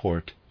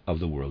import of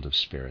the world of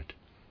spirit,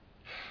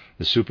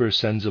 the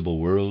supersensible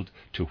world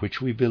to which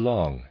we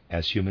belong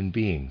as human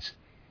beings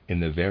in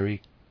the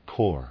very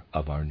core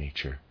of our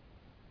nature.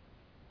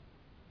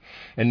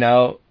 And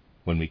now,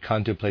 when we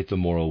contemplate the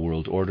moral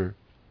world order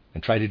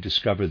and try to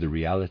discover the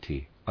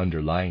reality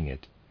underlying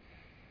it,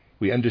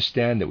 we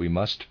understand that we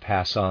must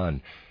pass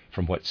on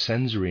from what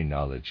sensory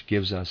knowledge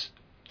gives us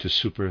to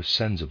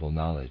supersensible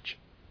knowledge.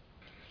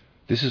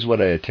 This is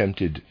what I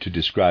attempted to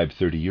describe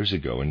 30 years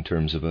ago in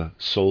terms of a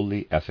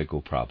solely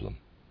ethical problem,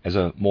 as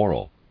a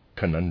moral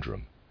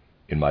conundrum,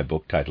 in my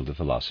book titled The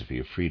Philosophy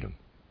of Freedom.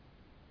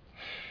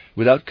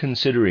 Without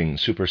considering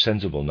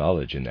supersensible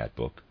knowledge in that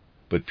book,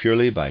 but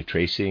purely by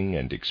tracing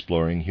and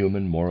exploring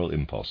human moral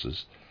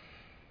impulses,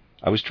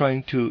 I was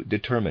trying to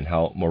determine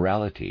how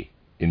morality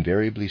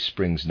invariably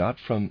springs not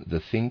from the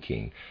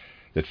thinking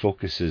that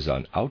focuses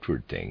on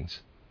outward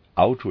things,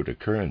 outward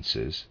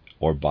occurrences,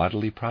 or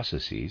bodily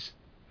processes,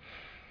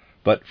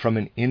 but from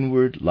an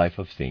inward life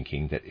of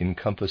thinking that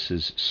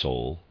encompasses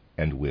soul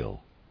and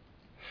will,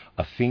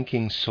 a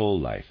thinking soul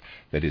life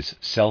that is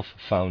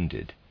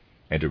self-founded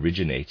and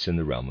originates in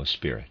the realm of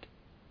spirit.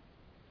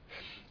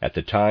 At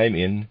the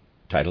time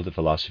titled The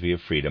Philosophy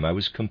of Freedom, I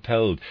was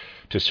compelled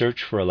to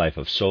search for a life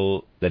of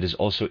soul that is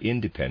also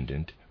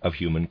independent of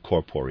human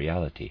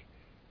corporeality,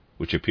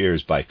 which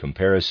appears by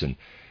comparison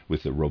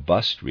with the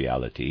robust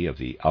reality of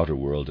the outer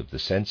world of the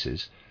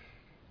senses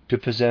to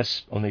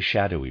possess only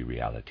shadowy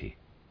reality,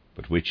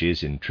 but which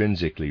is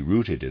intrinsically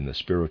rooted in the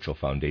spiritual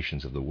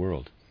foundations of the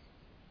world.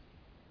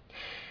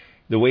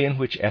 The way in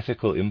which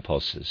ethical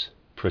impulses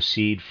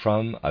proceed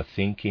from a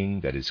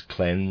thinking that is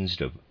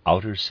cleansed of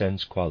outer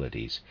sense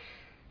qualities,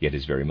 yet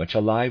is very much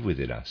alive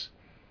within us,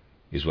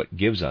 is what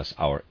gives us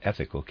our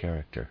ethical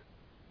character.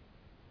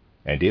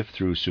 And if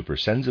through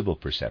supersensible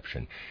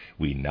perception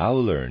we now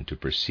learn to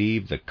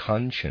perceive the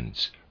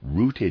conscience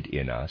rooted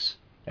in us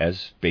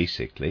as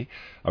basically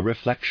a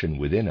reflection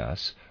within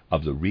us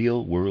of the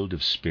real world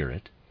of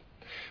spirit,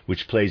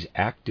 which plays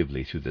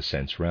actively through the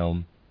sense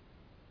realm,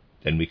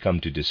 then we come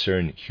to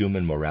discern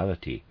human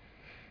morality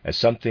as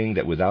something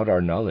that without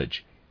our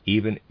knowledge,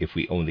 even if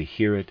we only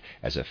hear it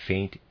as a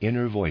faint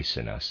inner voice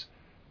in us,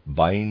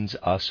 binds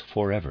us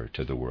forever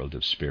to the world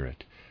of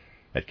spirit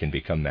that can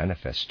become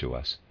manifest to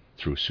us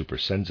through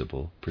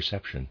supersensible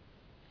perception.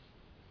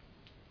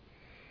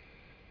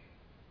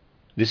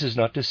 This is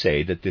not to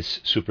say that this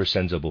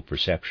supersensible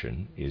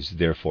perception is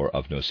therefore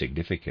of no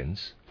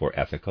significance for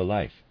ethical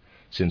life,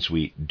 since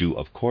we do,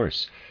 of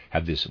course,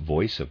 have this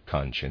voice of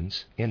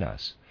conscience in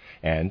us,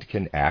 and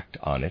can act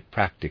on it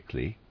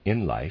practically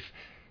in life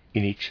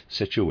in each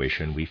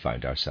situation we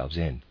find ourselves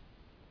in.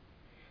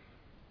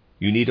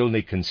 You need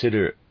only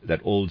consider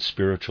that old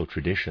spiritual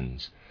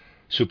traditions,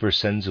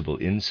 supersensible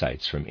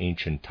insights from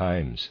ancient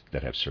times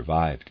that have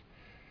survived,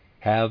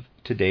 have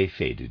today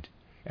faded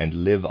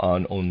and live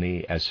on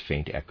only as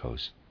faint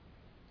echoes.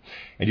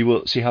 And you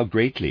will see how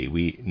greatly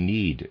we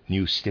need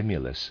new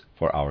stimulus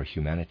for our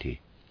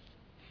humanity.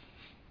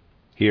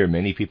 Here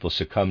many people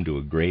succumb to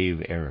a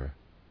grave error.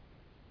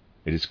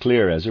 It is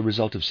clear as a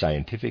result of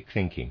scientific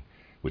thinking,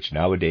 which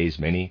nowadays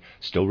many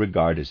still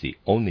regard as the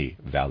only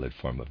valid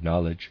form of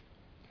knowledge,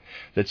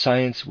 that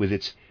science with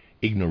its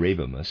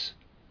ignorabimus,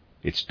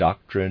 its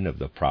doctrine of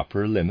the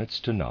proper limits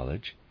to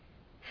knowledge,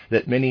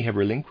 that many have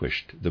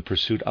relinquished the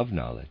pursuit of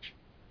knowledge.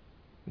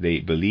 They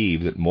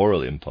believe that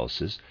moral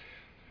impulses,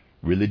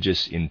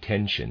 religious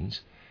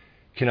intentions,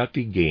 cannot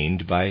be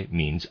gained by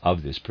means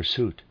of this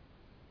pursuit.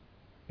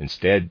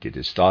 Instead, it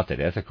is thought that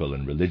ethical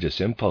and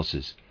religious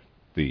impulses,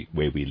 the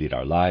way we lead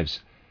our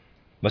lives,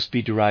 must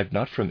be derived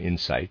not from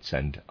insights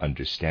and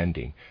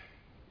understanding,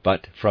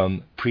 but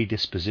from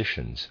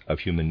predispositions of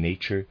human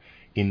nature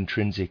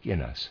intrinsic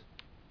in us.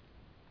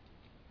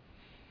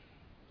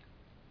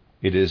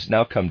 It has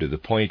now come to the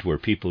point where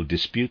people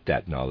dispute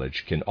that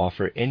knowledge can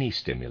offer any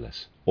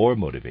stimulus or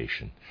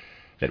motivation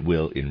that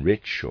will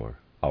enrich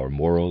our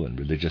moral and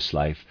religious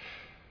life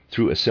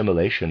through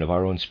assimilation of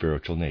our own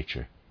spiritual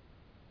nature.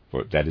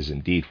 For that is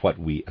indeed what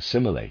we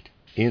assimilate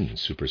in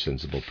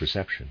supersensible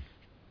perception.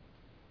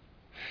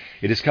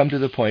 It has come to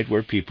the point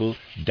where people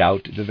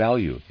doubt the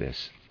value of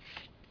this.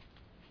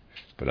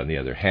 But on the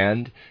other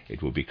hand,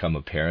 it will become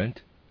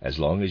apparent, as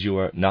long as you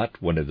are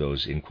not one of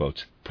those, in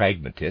quotes,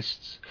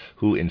 pragmatists,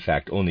 who in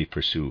fact only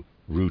pursue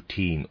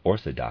routine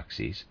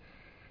orthodoxies,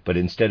 but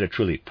instead a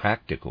truly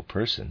practical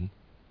person,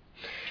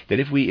 that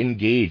if we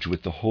engage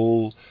with the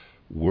whole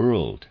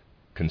world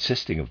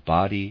consisting of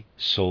body,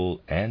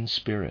 soul, and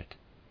spirit,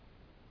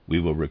 we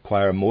will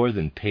require more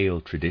than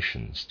pale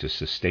traditions to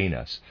sustain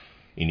us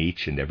in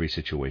each and every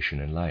situation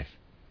in life.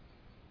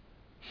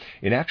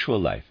 In actual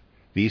life,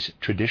 these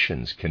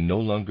traditions can no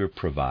longer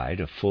provide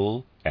a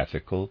full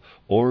ethical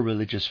or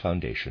religious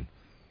foundation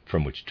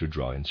from which to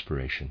draw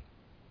inspiration.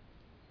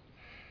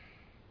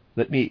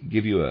 Let me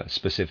give you a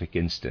specific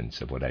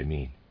instance of what I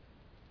mean.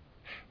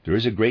 There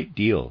is a great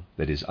deal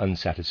that is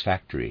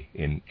unsatisfactory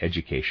in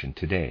education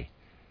today,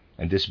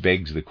 and this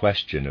begs the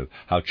question of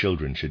how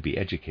children should be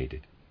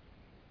educated.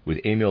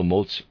 With Emil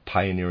Molt's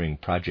pioneering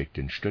project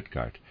in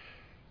Stuttgart,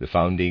 the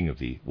founding of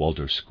the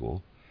Waldorf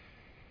School,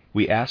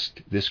 we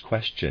asked this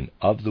question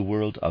of the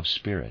world of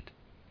spirit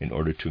in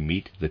order to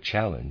meet the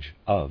challenge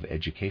of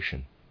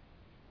education.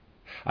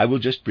 I will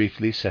just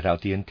briefly set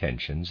out the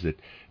intentions that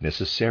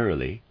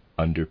necessarily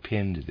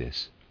underpinned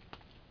this.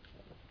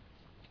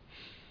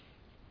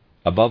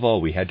 Above all,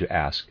 we had to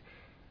ask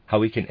how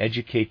we can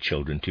educate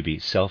children to be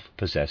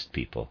self-possessed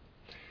people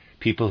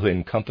who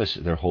encompass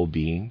their whole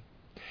being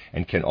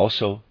and can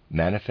also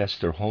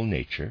manifest their whole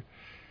nature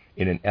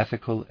in an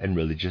ethical and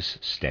religious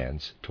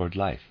stance toward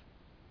life.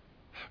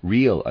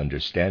 Real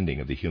understanding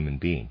of the human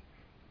being,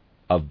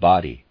 of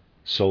body,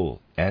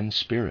 soul, and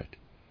spirit,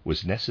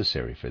 was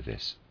necessary for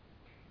this.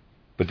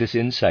 But this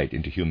insight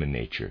into human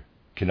nature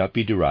cannot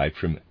be derived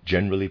from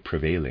generally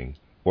prevailing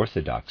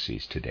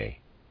orthodoxies today,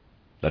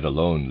 let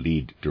alone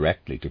lead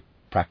directly to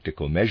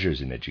practical measures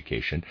in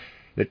education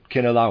that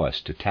can allow us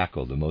to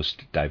tackle the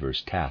most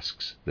diverse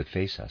tasks that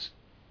face us.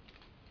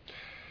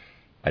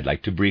 I'd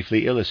like to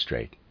briefly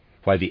illustrate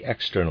why the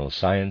external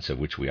science of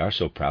which we are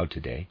so proud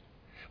today,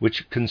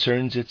 which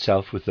concerns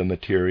itself with the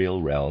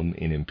material realm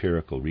in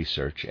empirical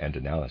research and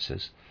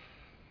analysis,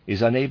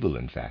 is unable,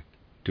 in fact,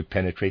 to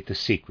penetrate the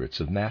secrets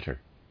of matter.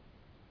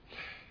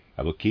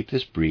 I will keep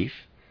this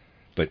brief,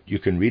 but you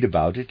can read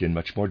about it in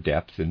much more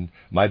depth in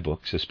my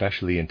books,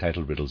 especially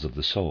entitled Riddles of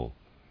the Soul,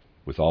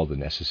 with all the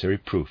necessary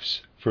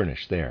proofs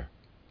furnished there.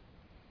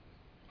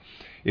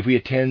 If we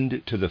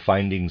attend to the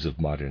findings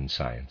of modern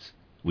science,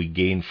 we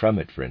gain from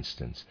it, for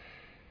instance,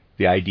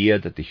 the idea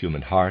that the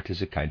human heart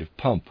is a kind of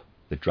pump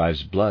that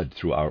drives blood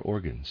through our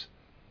organs.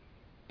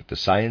 But the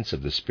science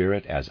of the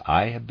spirit, as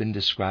I have been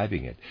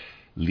describing it,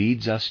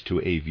 leads us to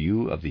a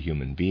view of the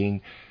human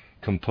being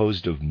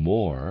composed of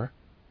more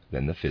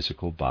than the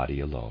physical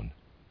body alone.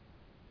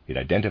 It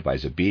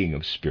identifies a being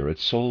of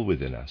spirit-soul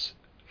within us,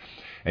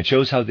 and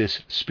shows how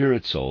this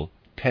spirit-soul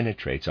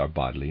penetrates our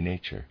bodily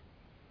nature.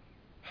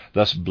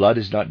 Thus, blood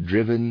is not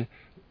driven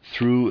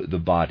through the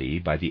body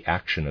by the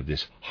action of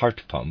this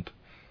heart pump,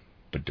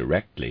 but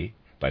directly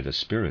by the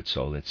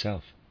spirit-soul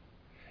itself.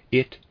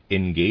 It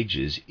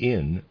engages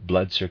in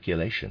blood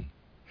circulation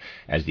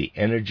as the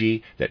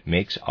energy that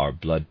makes our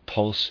blood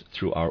pulse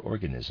through our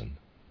organism.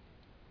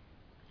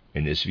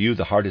 In this view,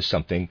 the heart is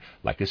something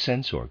like a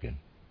sense organ.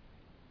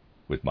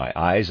 With my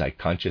eyes, I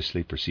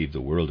consciously perceive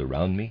the world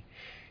around me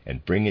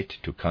and bring it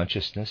to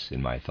consciousness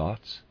in my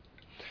thoughts,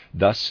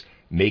 thus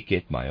make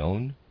it my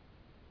own.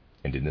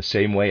 And in the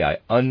same way, I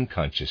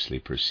unconsciously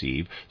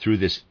perceive, through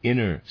this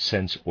inner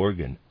sense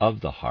organ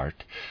of the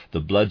heart, the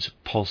blood's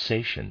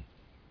pulsation,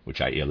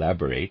 which I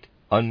elaborate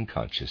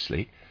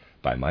unconsciously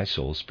by my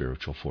soul's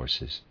spiritual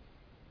forces.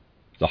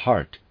 The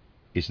heart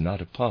is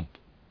not a pump.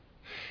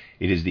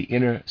 It is the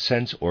inner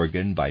sense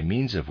organ by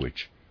means of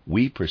which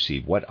we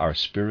perceive what our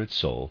spirit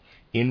soul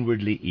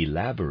inwardly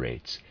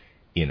elaborates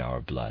in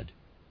our blood,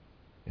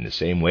 in the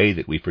same way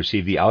that we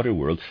perceive the outer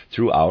world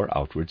through our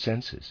outward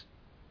senses.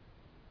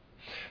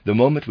 The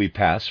moment we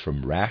pass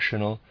from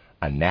rational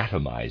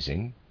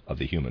anatomizing of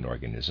the human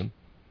organism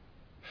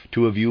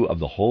to a view of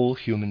the whole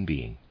human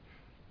being,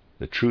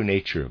 the true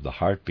nature of the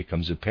heart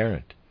becomes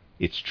apparent,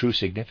 its true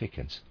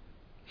significance.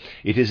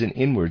 It is an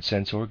inward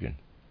sense organ.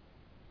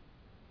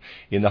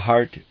 In the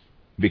heart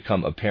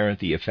become apparent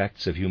the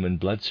effects of human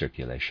blood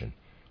circulation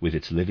with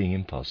its living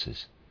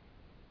impulses.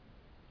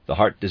 The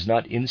heart does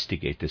not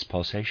instigate this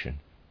pulsation.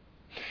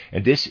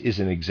 And this is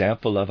an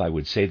example of, I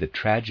would say, the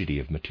tragedy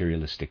of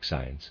materialistic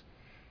science,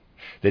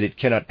 that it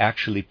cannot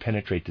actually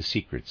penetrate the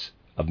secrets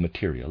of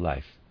material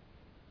life.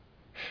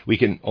 We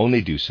can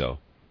only do so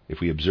if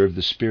we observe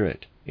the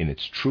spirit in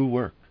its true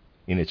work,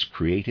 in its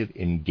creative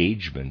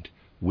engagement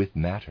with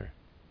matter.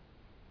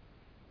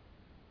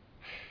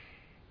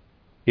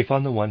 If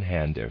on the one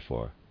hand,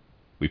 therefore,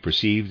 we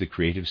perceive the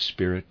creative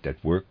spirit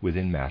at work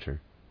within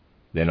matter,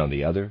 then on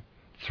the other,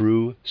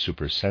 through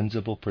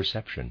supersensible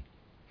perception.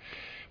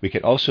 We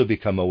can also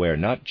become aware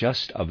not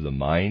just of the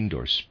mind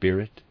or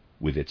spirit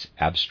with its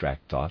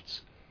abstract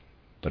thoughts,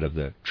 but of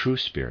the true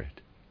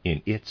spirit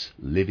in its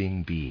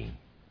living being.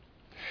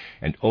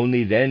 And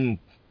only then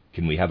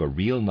can we have a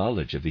real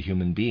knowledge of the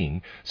human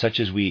being, such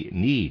as we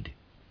need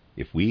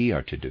if we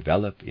are to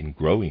develop in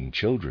growing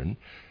children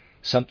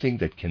something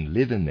that can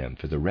live in them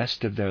for the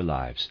rest of their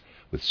lives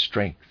with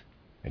strength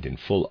and in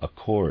full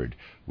accord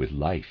with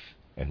life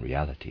and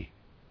reality.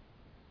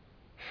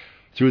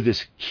 Through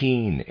this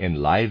keen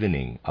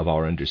enlivening of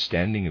our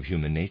understanding of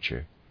human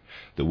nature,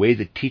 the way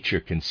the teacher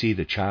can see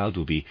the child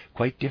will be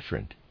quite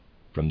different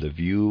from the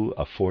view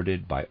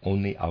afforded by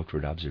only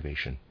outward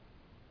observation.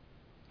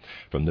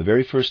 From the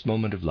very first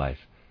moment of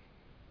life,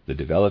 the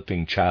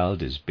developing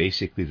child is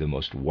basically the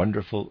most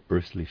wonderful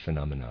earthly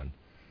phenomenon.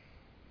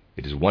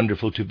 It is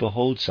wonderful to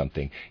behold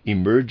something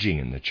emerging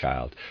in the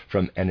child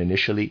from an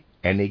initially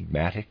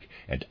enigmatic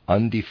and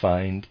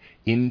undefined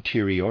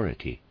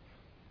interiority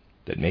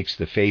that makes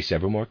the face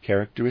ever more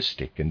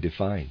characteristic and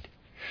defined,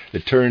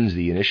 that turns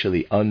the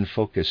initially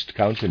unfocused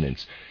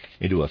countenance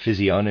into a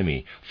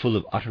physiognomy full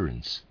of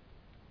utterance,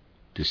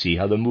 to see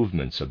how the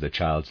movements of the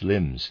child's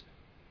limbs,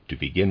 to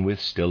begin with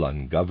still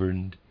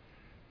ungoverned,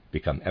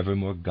 become ever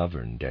more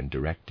governed and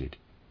directed.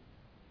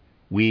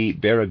 We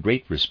bear a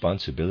great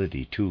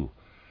responsibility, too,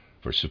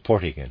 for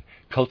supporting and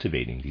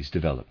cultivating these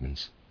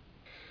developments.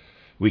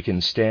 We can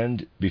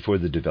stand before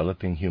the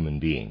developing human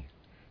being,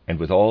 and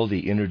with all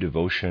the inner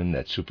devotion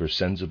that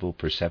supersensible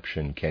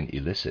perception can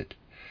elicit,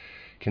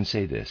 can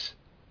say this: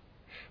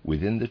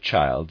 within the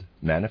child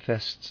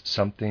manifests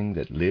something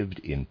that lived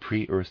in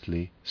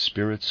pre-earthly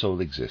spirit-soul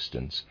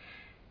existence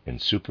in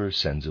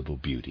supersensible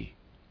beauty.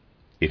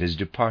 It has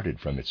departed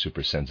from its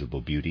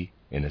supersensible beauty,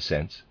 in a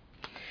sense,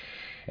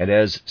 and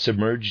has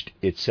submerged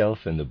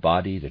itself in the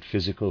body that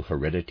physical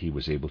heredity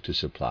was able to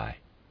supply.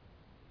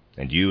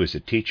 And you, as a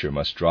teacher,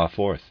 must draw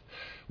forth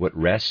what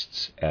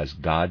rests as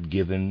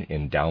God-given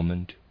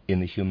endowment in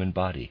the human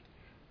body,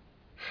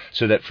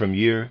 so that from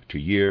year to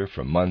year,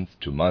 from month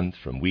to month,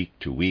 from week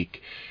to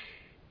week,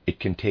 it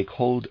can take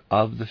hold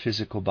of the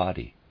physical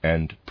body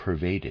and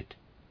pervade it,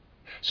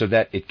 so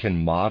that it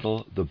can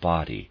model the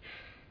body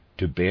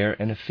to bear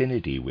an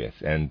affinity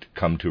with and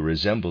come to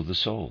resemble the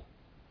soul.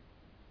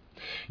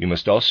 You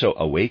must also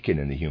awaken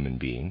in the human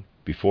being,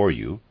 before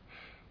you,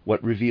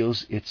 what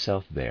reveals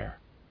itself there.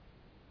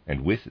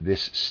 And with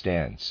this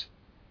stance,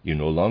 you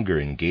no longer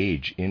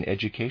engage in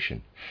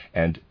education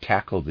and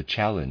tackle the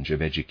challenge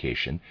of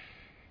education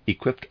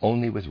equipped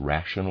only with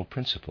rational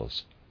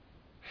principles,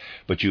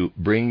 but you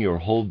bring your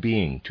whole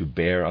being to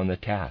bear on the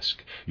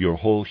task, your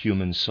whole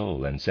human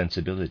soul and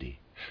sensibility,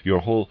 your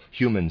whole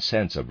human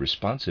sense of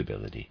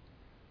responsibility.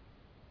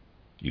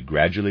 You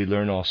gradually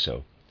learn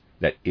also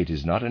that it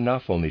is not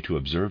enough only to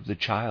observe the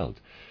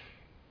child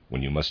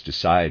when you must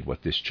decide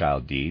what this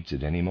child needs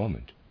at any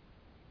moment,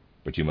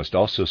 but you must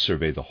also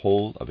survey the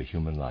whole of a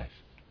human life.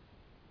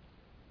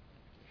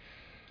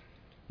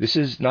 This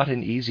is not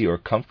an easy or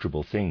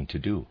comfortable thing to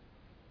do,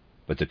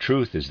 but the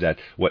truth is that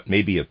what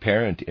may be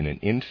apparent in an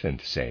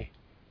infant, say,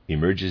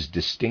 emerges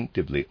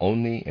distinctively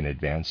only in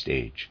advanced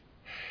age,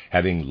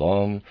 having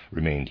long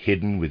remained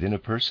hidden within a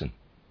person.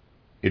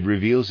 It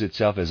reveals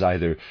itself as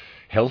either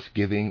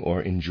health-giving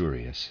or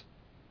injurious.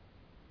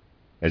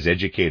 As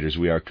educators,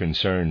 we are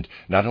concerned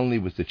not only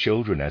with the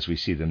children as we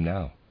see them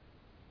now.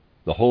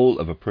 The whole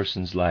of a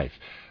person's life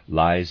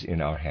lies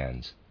in our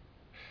hands.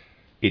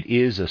 It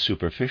is a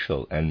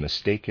superficial and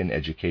mistaken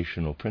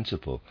educational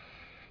principle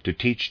to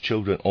teach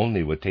children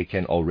only what they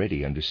can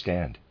already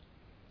understand.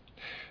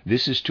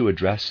 This is to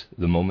address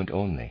the moment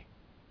only,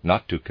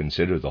 not to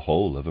consider the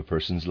whole of a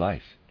person's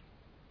life.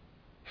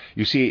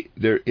 You see,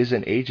 there is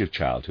an age of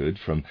childhood,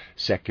 from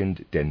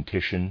second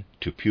dentition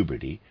to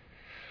puberty,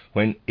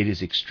 when it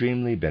is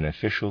extremely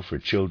beneficial for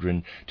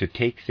children to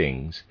take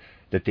things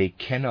that they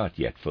cannot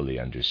yet fully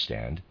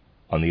understand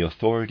on the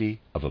authority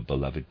of a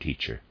beloved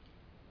teacher.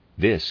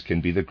 This can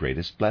be the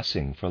greatest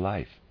blessing for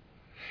life.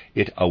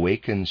 It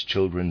awakens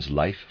children's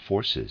life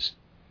forces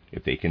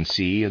if they can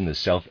see in the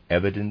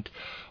self-evident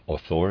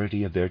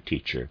authority of their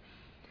teacher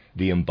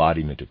the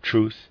embodiment of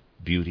truth,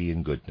 beauty,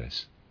 and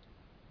goodness.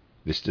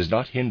 This does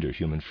not hinder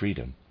human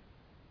freedom.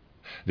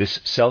 This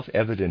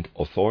self-evident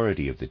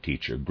authority of the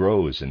teacher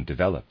grows and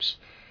develops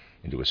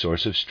into a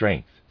source of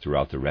strength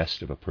throughout the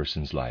rest of a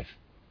person's life.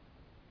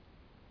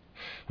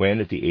 When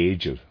at the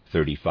age of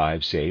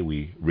 35, say,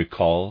 we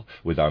recall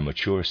with our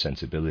mature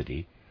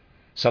sensibility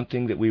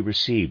something that we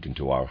received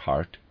into our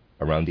heart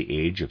around the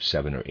age of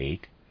 7 or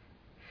 8,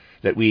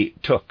 that we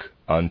took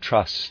on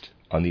trust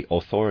on the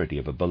authority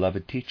of a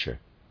beloved teacher,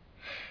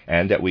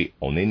 and that we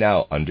only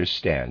now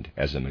understand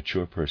as a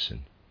mature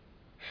person,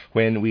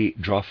 when we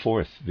draw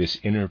forth this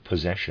inner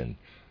possession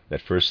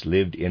that first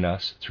lived in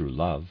us through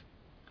love,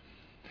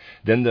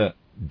 then the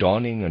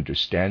dawning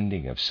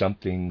understanding of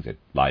something that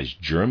lies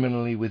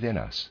germinally within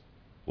us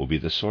will be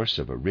the source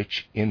of a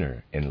rich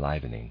inner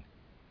enlivening.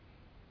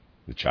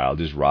 The child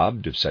is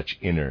robbed of such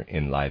inner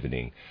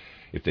enlivening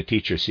if the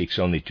teacher seeks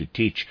only to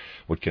teach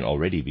what can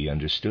already be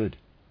understood.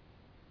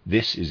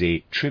 This is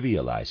a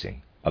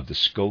trivializing of the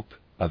scope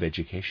of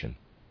education.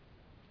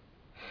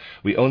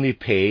 We only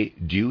pay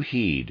due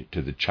heed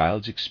to the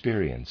child's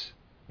experience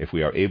if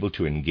we are able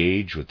to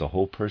engage with the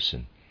whole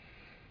person,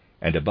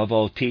 and above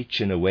all teach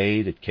in a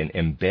way that can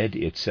embed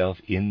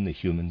itself in the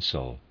human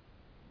soul.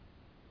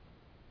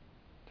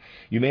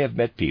 You may have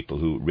met people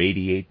who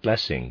radiate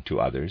blessing to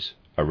others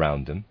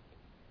around them.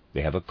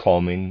 They have a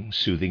calming,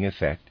 soothing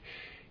effect,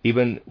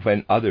 even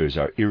when others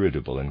are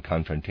irritable and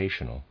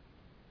confrontational.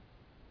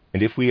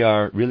 And if we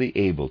are really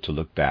able to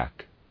look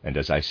back, and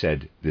as I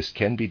said, this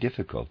can be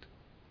difficult,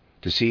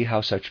 to see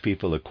how such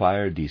people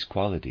acquired these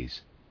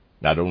qualities,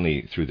 not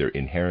only through their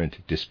inherent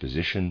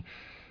disposition,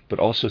 but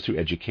also through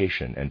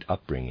education and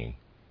upbringing,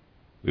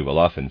 we will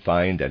often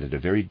find that at a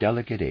very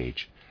delicate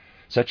age,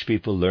 such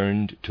people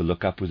learned to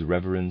look up with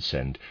reverence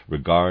and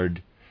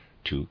regard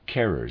to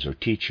carers or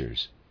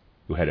teachers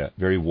who had a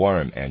very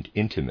warm and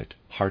intimate,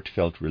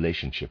 heartfelt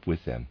relationship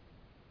with them.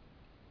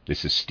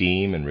 This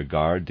esteem and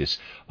regard, this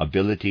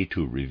ability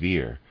to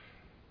revere,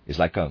 is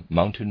like a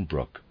mountain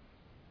brook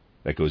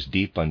that goes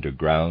deep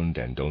underground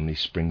and only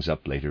springs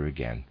up later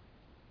again.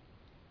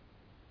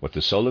 What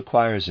the soul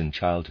acquires in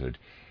childhood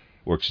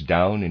works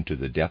down into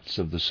the depths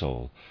of the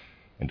soul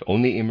and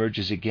only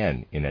emerges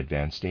again in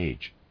advanced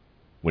age,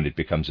 when it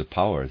becomes a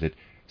power that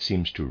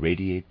seems to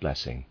radiate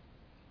blessing.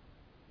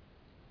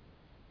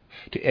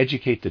 To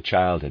educate the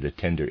child at a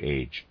tender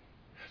age,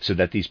 so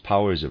that these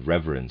powers of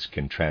reverence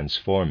can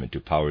transform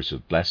into powers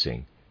of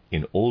blessing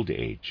in old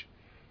age,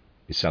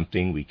 is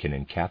something we can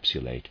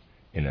encapsulate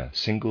in a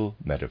single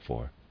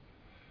metaphor.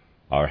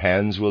 Our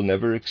hands will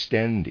never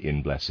extend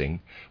in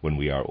blessing when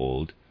we are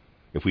old,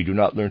 if we do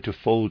not learn to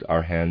fold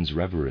our hands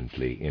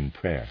reverently in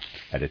prayer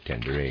at a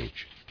tender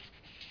age.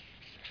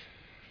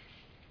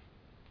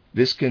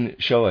 This can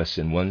show us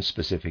in one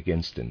specific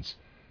instance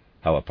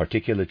how a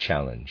particular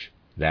challenge,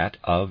 that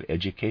of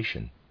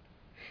education,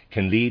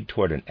 can lead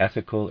toward an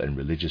ethical and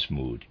religious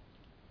mood.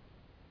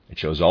 It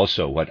shows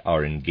also what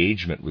our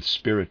engagement with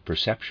spirit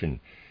perception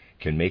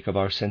can make of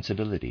our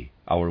sensibility,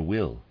 our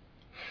will,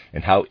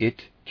 and how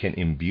it can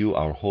imbue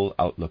our whole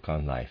outlook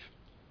on life.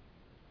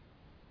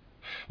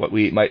 What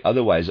we might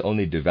otherwise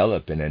only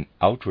develop in an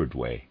outward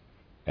way,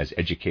 as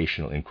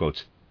educational, in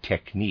quotes,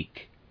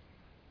 technique,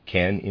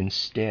 can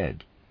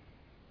instead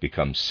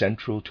become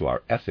central to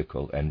our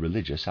ethical and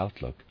religious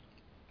outlook.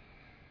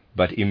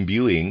 But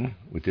imbuing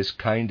with this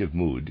kind of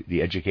mood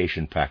the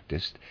education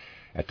practiced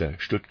at the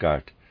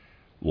Stuttgart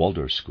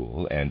Waldorf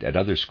School and at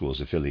other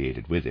schools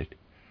affiliated with it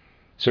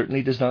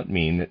certainly does not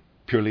mean that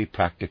purely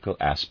practical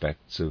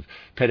aspects of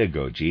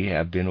pedagogy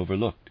have been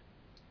overlooked.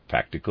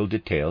 Practical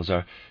details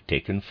are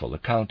taken full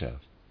account of.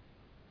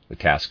 The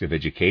task of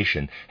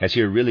education has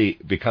here really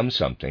become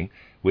something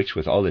which,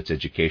 with all its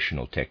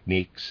educational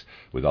techniques,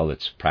 with all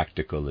its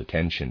practical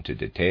attention to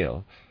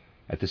detail,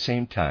 at the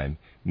same time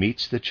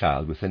meets the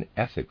child with an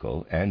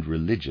ethical and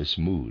religious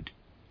mood.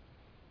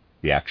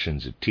 The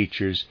actions of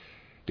teachers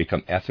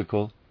become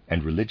ethical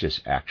and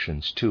religious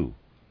actions too,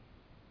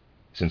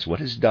 since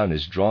what is done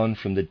is drawn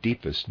from the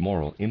deepest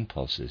moral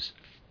impulses.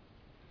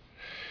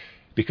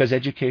 Because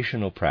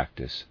educational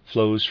practice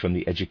flows from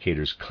the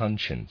educator's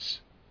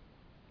conscience,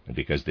 and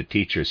because the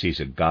teacher sees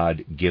a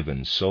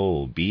God-given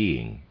soul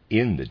being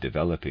in the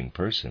developing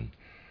person,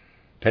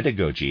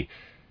 pedagogy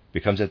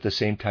becomes at the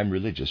same time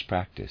religious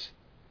practice.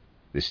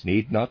 This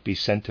need not be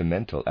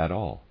sentimental at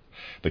all,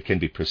 but can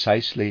be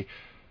precisely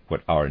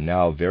what our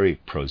now very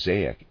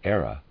prosaic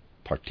era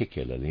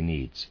particularly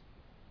needs.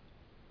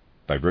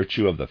 By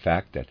virtue of the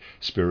fact that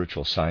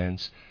spiritual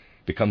science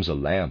becomes a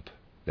lamp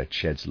that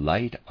sheds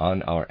light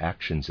on our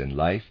actions in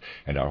life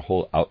and our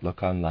whole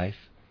outlook on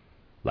life,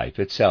 life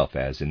itself,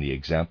 as in the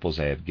examples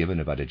I have given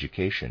about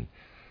education,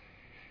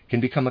 can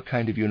become a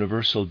kind of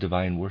universal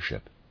divine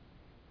worship.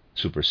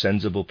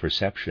 Supersensible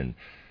perception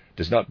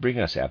does not bring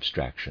us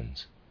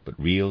abstractions, but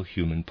real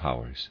human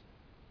powers.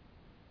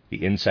 The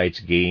insights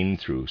gained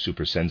through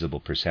supersensible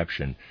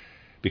perception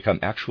become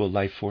actual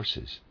life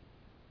forces,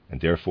 and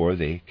therefore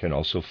they can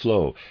also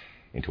flow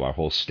into our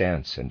whole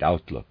stance and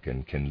outlook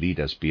and can lead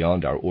us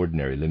beyond our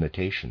ordinary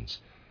limitations,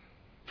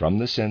 from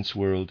the sense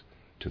world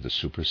to the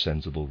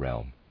supersensible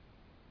realm,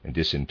 and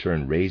this in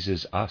turn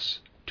raises us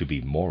to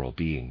be moral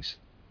beings.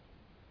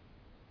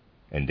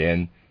 And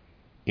then,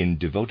 in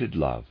devoted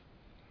love,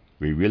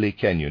 we really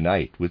can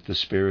unite with the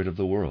spirit of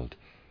the world,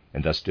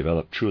 and thus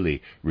develop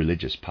truly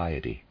religious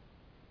piety.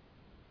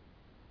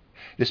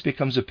 This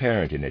becomes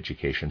apparent in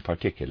education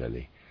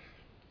particularly.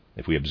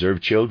 If we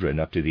observe children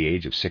up to the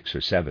age of 6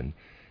 or 7,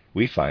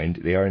 we find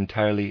they are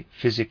entirely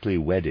physically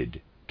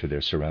wedded to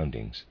their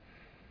surroundings.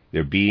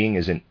 Their being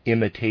is an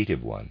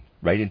imitative one,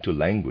 right into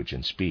language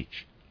and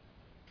speech.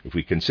 If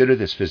we consider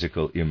this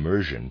physical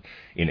immersion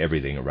in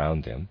everything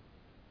around them,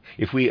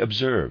 if we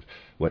observe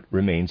what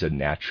remains a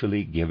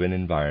naturally given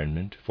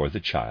environment for the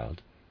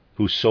child,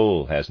 whose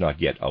soul has not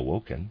yet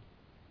awoken,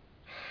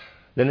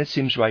 then it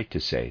seems right to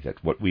say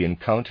that what we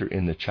encounter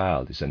in the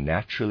child is a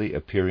naturally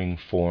appearing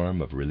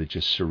form of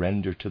religious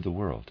surrender to the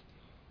world,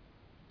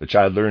 The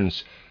child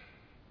learns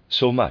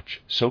so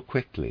much, so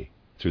quickly,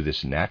 through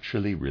this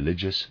naturally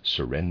religious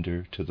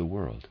surrender to the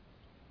world.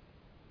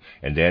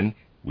 And then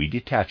we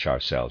detach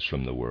ourselves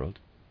from the world,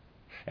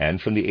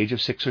 and from the age of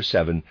 6 or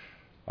 7,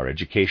 our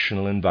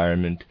educational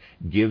environment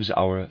gives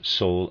our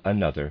soul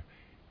another,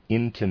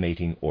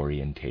 intimating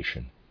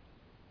orientation.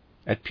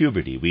 At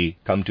puberty, we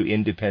come to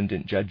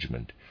independent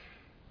judgment,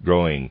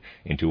 growing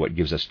into what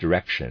gives us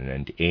direction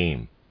and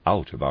aim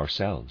out of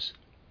ourselves.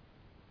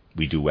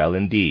 We do well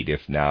indeed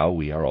if now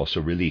we are also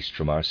released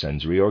from our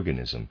sensory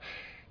organism.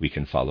 We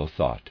can follow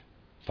thought,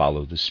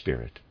 follow the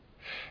spirit,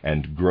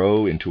 and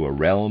grow into a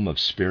realm of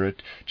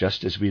spirit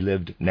just as we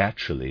lived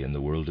naturally in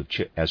the world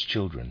as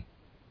children.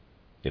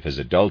 If as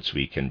adults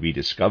we can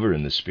rediscover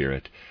in the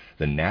spirit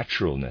the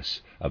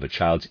naturalness of a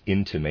child's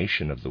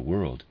intimation of the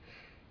world,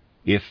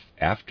 if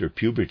after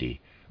puberty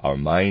our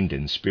mind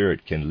and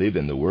spirit can live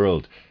in the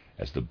world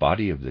as the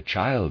body of the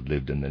child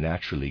lived in the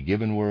naturally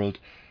given world,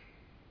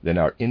 then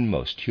our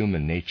inmost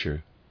human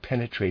nature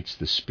penetrates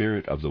the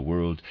spirit of the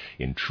world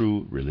in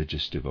true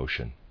religious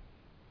devotion.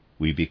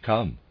 We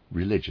become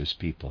religious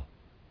people.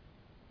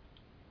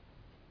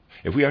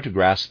 If we are to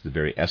grasp the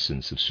very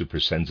essence of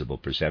supersensible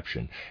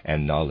perception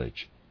and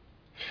knowledge,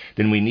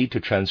 then we need to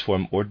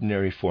transform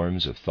ordinary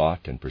forms of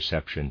thought and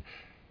perception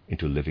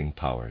into living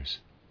powers.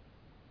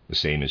 The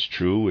same is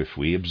true if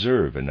we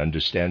observe and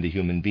understand the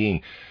human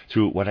being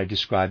through what I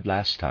described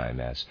last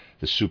time as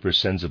the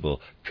supersensible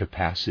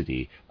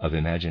capacity of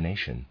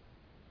imagination.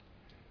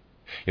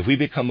 If we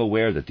become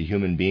aware that the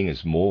human being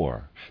is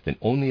more than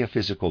only a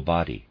physical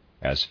body,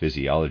 as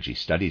physiology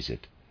studies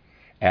it,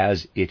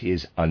 as it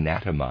is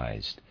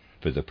anatomized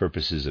for the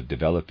purposes of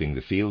developing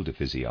the field of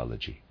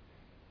physiology,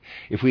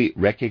 if we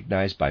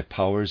recognize by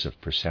powers of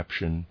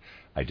perception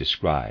I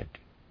described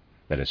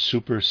that a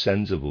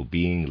supersensible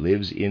being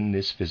lives in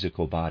this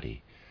physical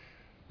body,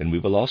 then we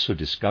will also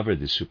discover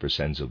this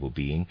supersensible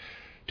being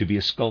to be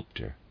a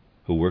sculptor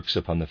who works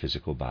upon the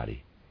physical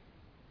body.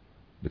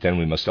 But then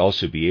we must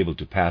also be able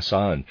to pass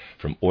on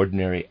from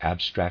ordinary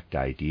abstract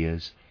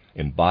ideas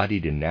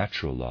embodied in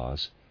natural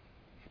laws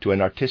to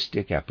an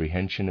artistic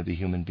apprehension of the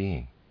human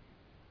being.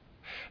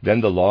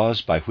 Then the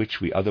laws by which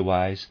we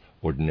otherwise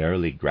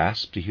ordinarily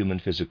grasp the human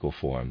physical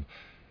form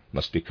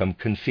must become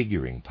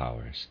configuring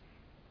powers.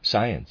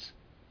 Science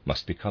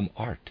must become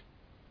art.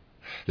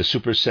 The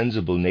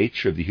supersensible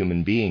nature of the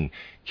human being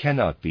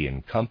cannot be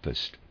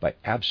encompassed by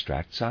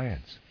abstract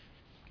science.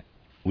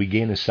 We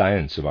gain a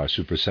science of our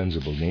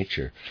supersensible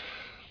nature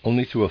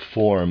only through a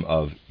form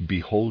of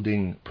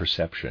beholding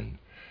perception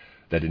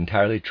that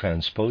entirely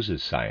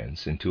transposes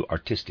science into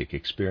artistic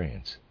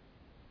experience.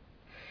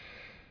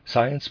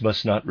 Science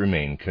must not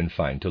remain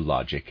confined to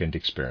logic and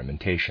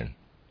experimentation.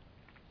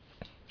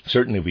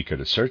 Certainly we could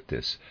assert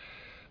this,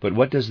 but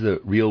what does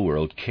the real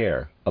world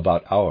care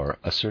about our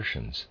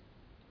assertions?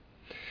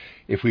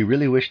 If we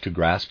really wish to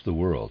grasp the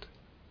world,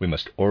 we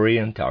must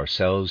orient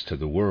ourselves to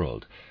the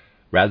world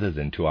rather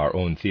than to our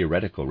own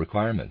theoretical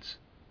requirements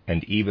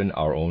and even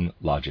our own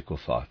logical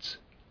thoughts.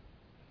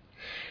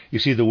 You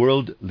see, the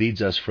world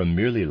leads us from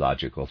merely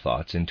logical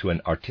thoughts into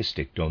an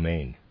artistic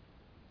domain.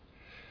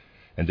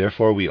 And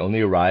therefore we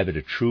only arrive at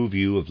a true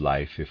view of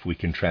life if we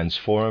can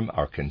transform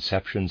our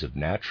conceptions of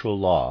natural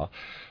law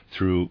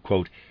through,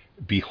 quote,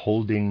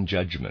 beholding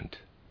judgment,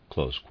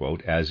 close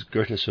quote, as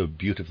Goethe so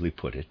beautifully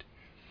put it,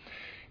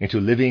 into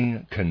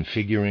living,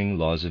 configuring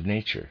laws of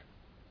nature.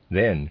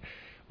 Then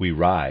we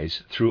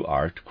rise through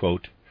art,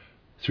 quote,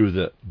 through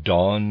the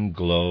dawn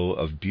glow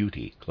of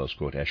beauty, close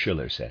quote, as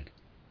Schiller said,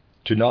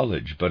 to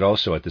knowledge, but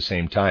also at the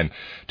same time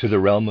to the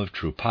realm of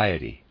true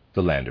piety,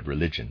 the land of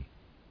religion.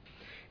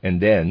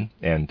 And then,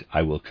 and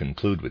I will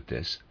conclude with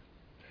this,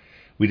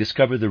 we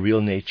discover the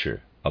real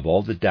nature of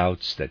all the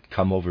doubts that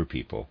come over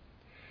people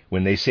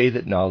when they say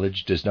that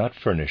knowledge does not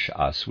furnish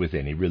us with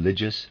any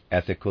religious,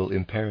 ethical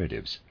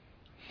imperatives,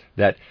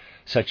 that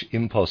such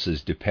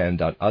impulses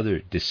depend on other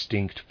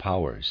distinct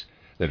powers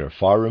that are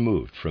far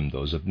removed from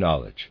those of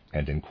knowledge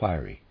and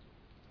inquiry.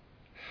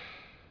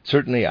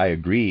 Certainly I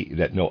agree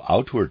that no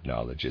outward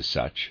knowledge as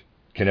such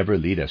can ever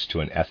lead us to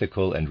an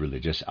ethical and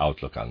religious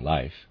outlook on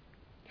life.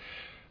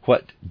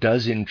 What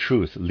does in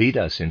truth lead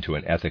us into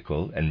an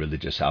ethical and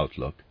religious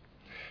outlook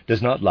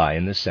does not lie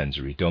in the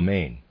sensory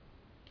domain.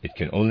 It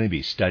can only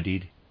be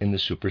studied in the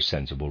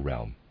supersensible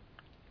realm.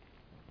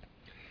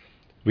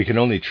 We can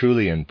only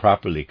truly and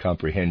properly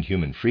comprehend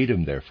human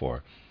freedom,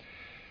 therefore,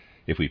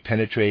 if we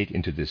penetrate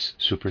into this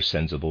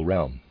supersensible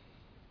realm.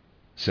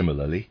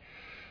 Similarly,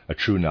 a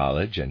true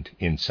knowledge and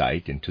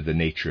insight into the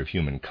nature of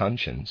human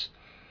conscience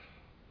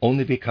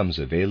only becomes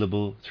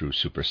available through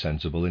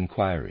supersensible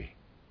inquiry.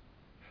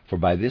 For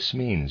by this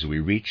means we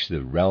reach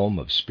the realm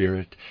of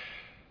spirit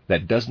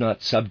that does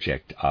not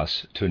subject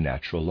us to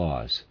natural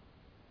laws,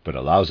 but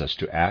allows us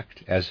to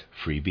act as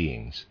free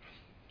beings,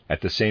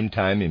 at the same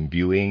time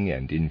imbuing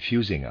and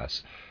infusing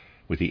us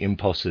with the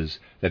impulses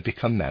that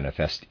become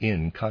manifest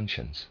in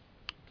conscience.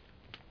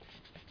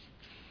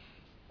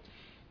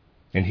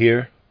 And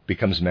here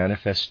becomes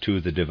manifest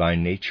too the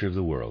divine nature of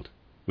the world,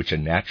 which a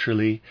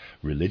naturally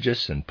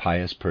religious and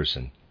pious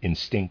person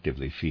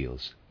instinctively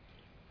feels.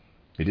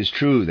 It is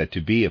true that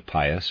to be a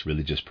pious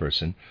religious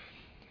person,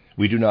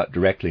 we do not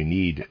directly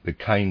need the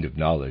kind of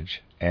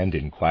knowledge and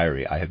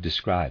inquiry I have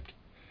described.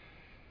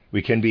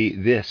 We can be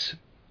this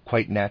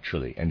quite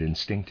naturally and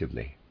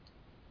instinctively.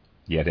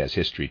 Yet, as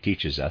history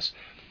teaches us,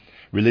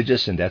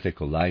 religious and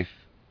ethical life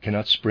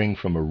cannot spring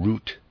from a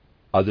root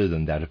other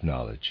than that of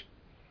knowledge,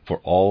 for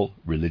all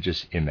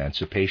religious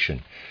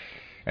emancipation,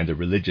 and the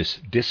religious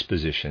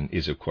disposition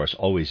is of course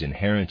always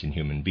inherent in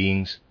human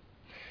beings,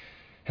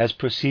 has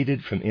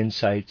proceeded from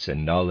insights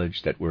and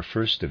knowledge that were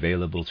first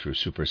available through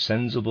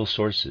supersensible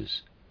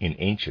sources in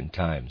ancient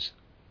times.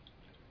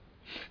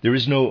 There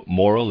is no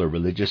moral or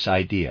religious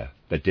idea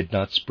that did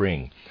not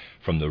spring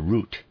from the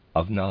root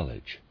of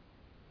knowledge.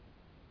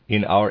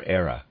 In our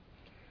era,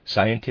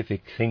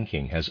 scientific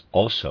thinking has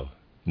also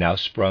now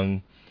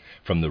sprung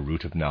from the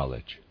root of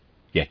knowledge,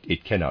 yet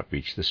it cannot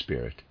reach the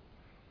spirit.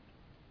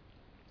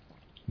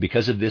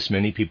 Because of this,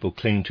 many people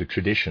cling to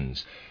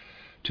traditions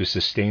to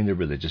sustain their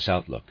religious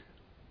outlook.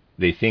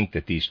 They think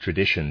that these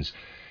traditions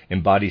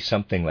embody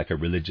something like a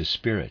religious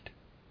spirit,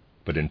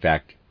 but in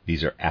fact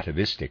these are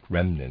atavistic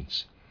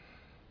remnants.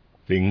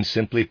 Things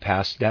simply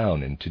passed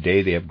down, and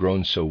today they have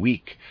grown so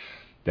weak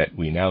that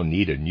we now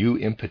need a new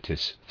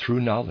impetus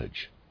through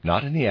knowledge,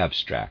 not in the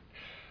abstract,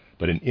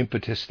 but an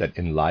impetus that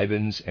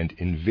enlivens and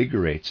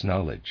invigorates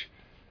knowledge,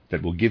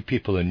 that will give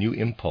people a new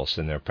impulse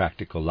in their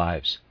practical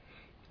lives,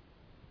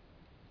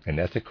 an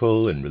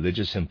ethical and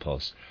religious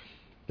impulse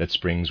that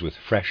springs with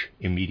fresh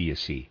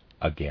immediacy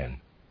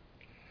again.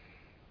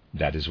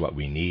 That is what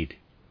we need.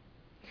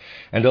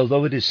 And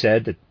although it is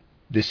said that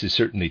this is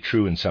certainly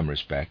true in some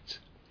respects,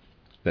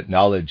 that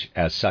knowledge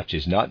as such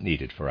is not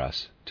needed for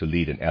us to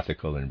lead an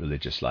ethical and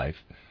religious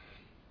life,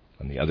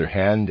 on the other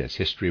hand, as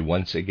history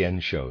once again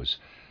shows,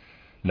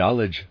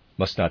 knowledge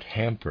must not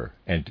hamper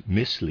and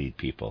mislead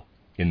people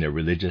in their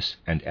religious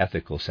and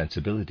ethical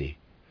sensibility.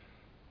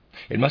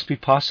 It must be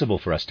possible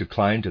for us to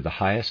climb to the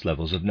highest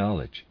levels of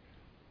knowledge,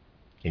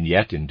 and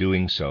yet in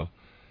doing so,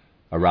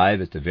 arrive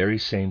at the very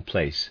same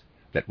place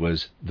that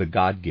was the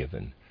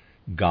God-given,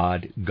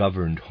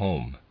 God-governed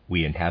home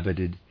we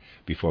inhabited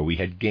before we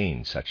had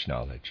gained such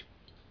knowledge.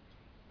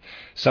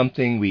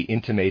 Something we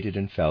intimated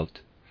and felt,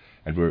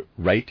 and were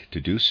right to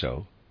do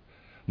so,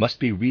 must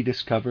be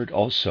rediscovered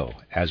also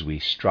as we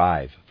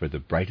strive for the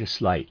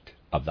brightest light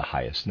of the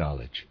highest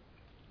knowledge.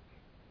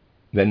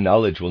 Then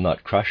knowledge will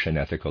not crush an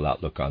ethical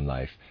outlook on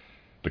life,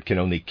 but can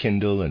only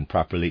kindle and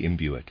properly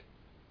imbue it,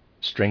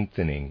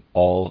 strengthening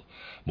all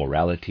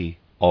morality,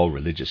 all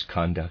religious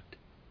conduct.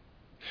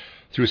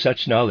 Through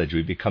such knowledge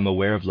we become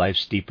aware of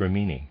life's deeper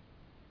meaning,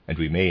 and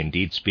we may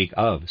indeed speak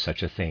of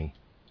such a thing.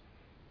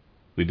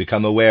 We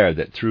become aware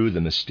that through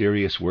the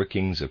mysterious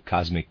workings of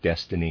cosmic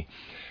destiny,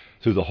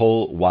 through the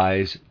whole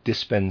wise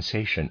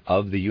dispensation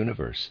of the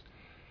universe,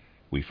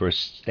 we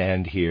first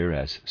stand here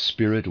as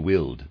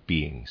spirit-willed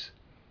beings,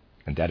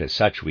 and that as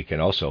such we can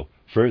also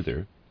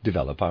further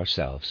develop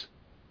ourselves.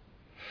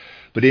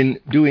 But in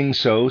doing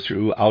so,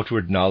 through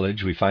outward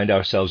knowledge, we find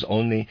ourselves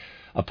only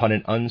upon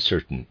an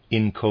uncertain,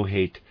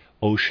 inchoate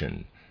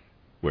ocean,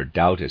 where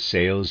doubt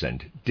assails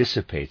and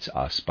dissipates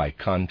us by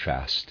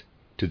contrast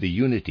to the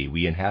unity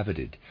we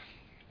inhabited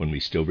when we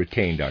still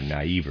retained our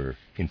naiver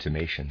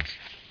intimations.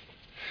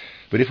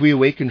 But if we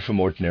awaken from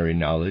ordinary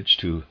knowledge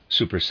to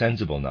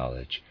supersensible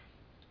knowledge,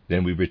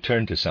 then we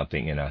return to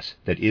something in us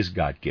that is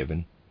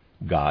God-given,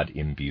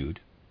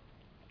 God-imbued.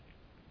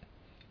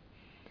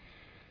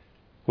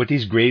 What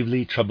these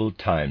gravely troubled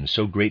times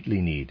so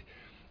greatly need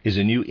is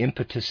a new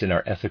impetus in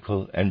our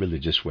ethical and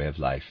religious way of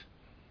life.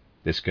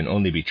 This can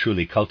only be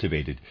truly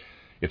cultivated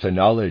if the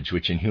knowledge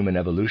which in human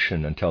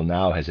evolution until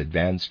now has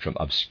advanced from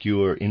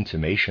obscure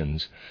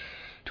intimations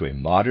to a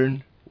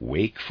modern,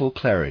 wakeful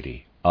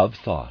clarity of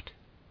thought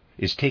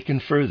is taken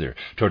further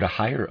toward a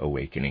higher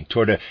awakening,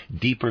 toward a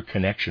deeper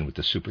connection with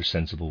the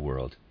supersensible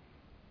world.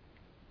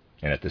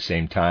 And at the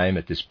same time,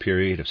 at this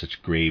period of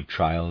such grave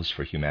trials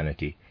for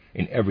humanity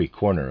in every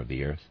corner of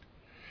the earth,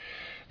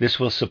 this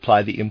will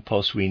supply the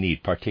impulse we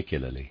need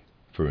particularly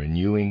for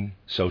renewing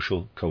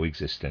social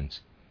coexistence,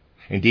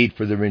 indeed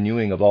for the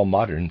renewing of all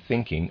modern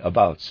thinking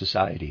about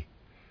society.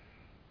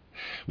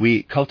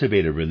 We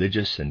cultivate a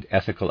religious and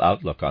ethical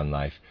outlook on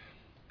life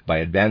by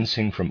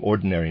advancing from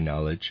ordinary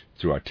knowledge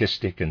through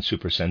artistic and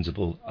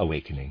supersensible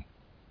awakening.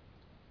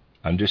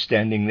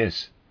 Understanding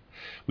this,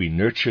 we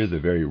nurture the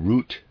very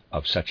root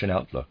of such an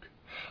outlook,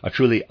 a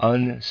truly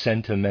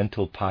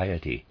unsentimental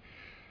piety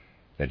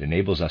that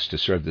enables us to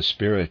serve the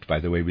Spirit by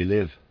the way we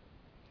live.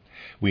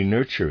 We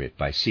nurture it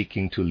by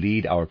seeking to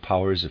lead our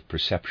powers of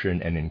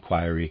perception and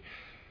inquiry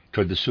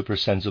toward the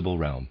supersensible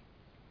realm,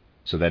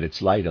 so that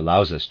its light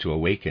allows us to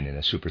awaken in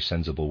a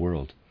supersensible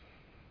world,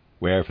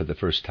 where for the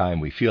first time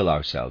we feel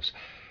ourselves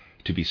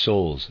to be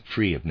souls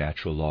free of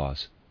natural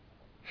laws,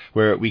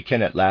 where we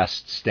can at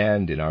last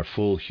stand in our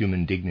full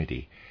human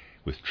dignity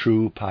with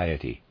true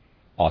piety,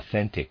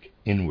 authentic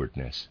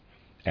inwardness,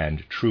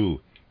 and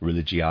true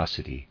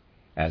religiosity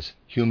as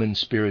human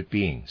spirit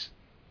beings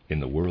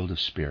in the world of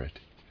spirit.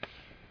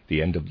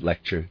 The end of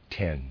Lecture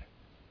 10.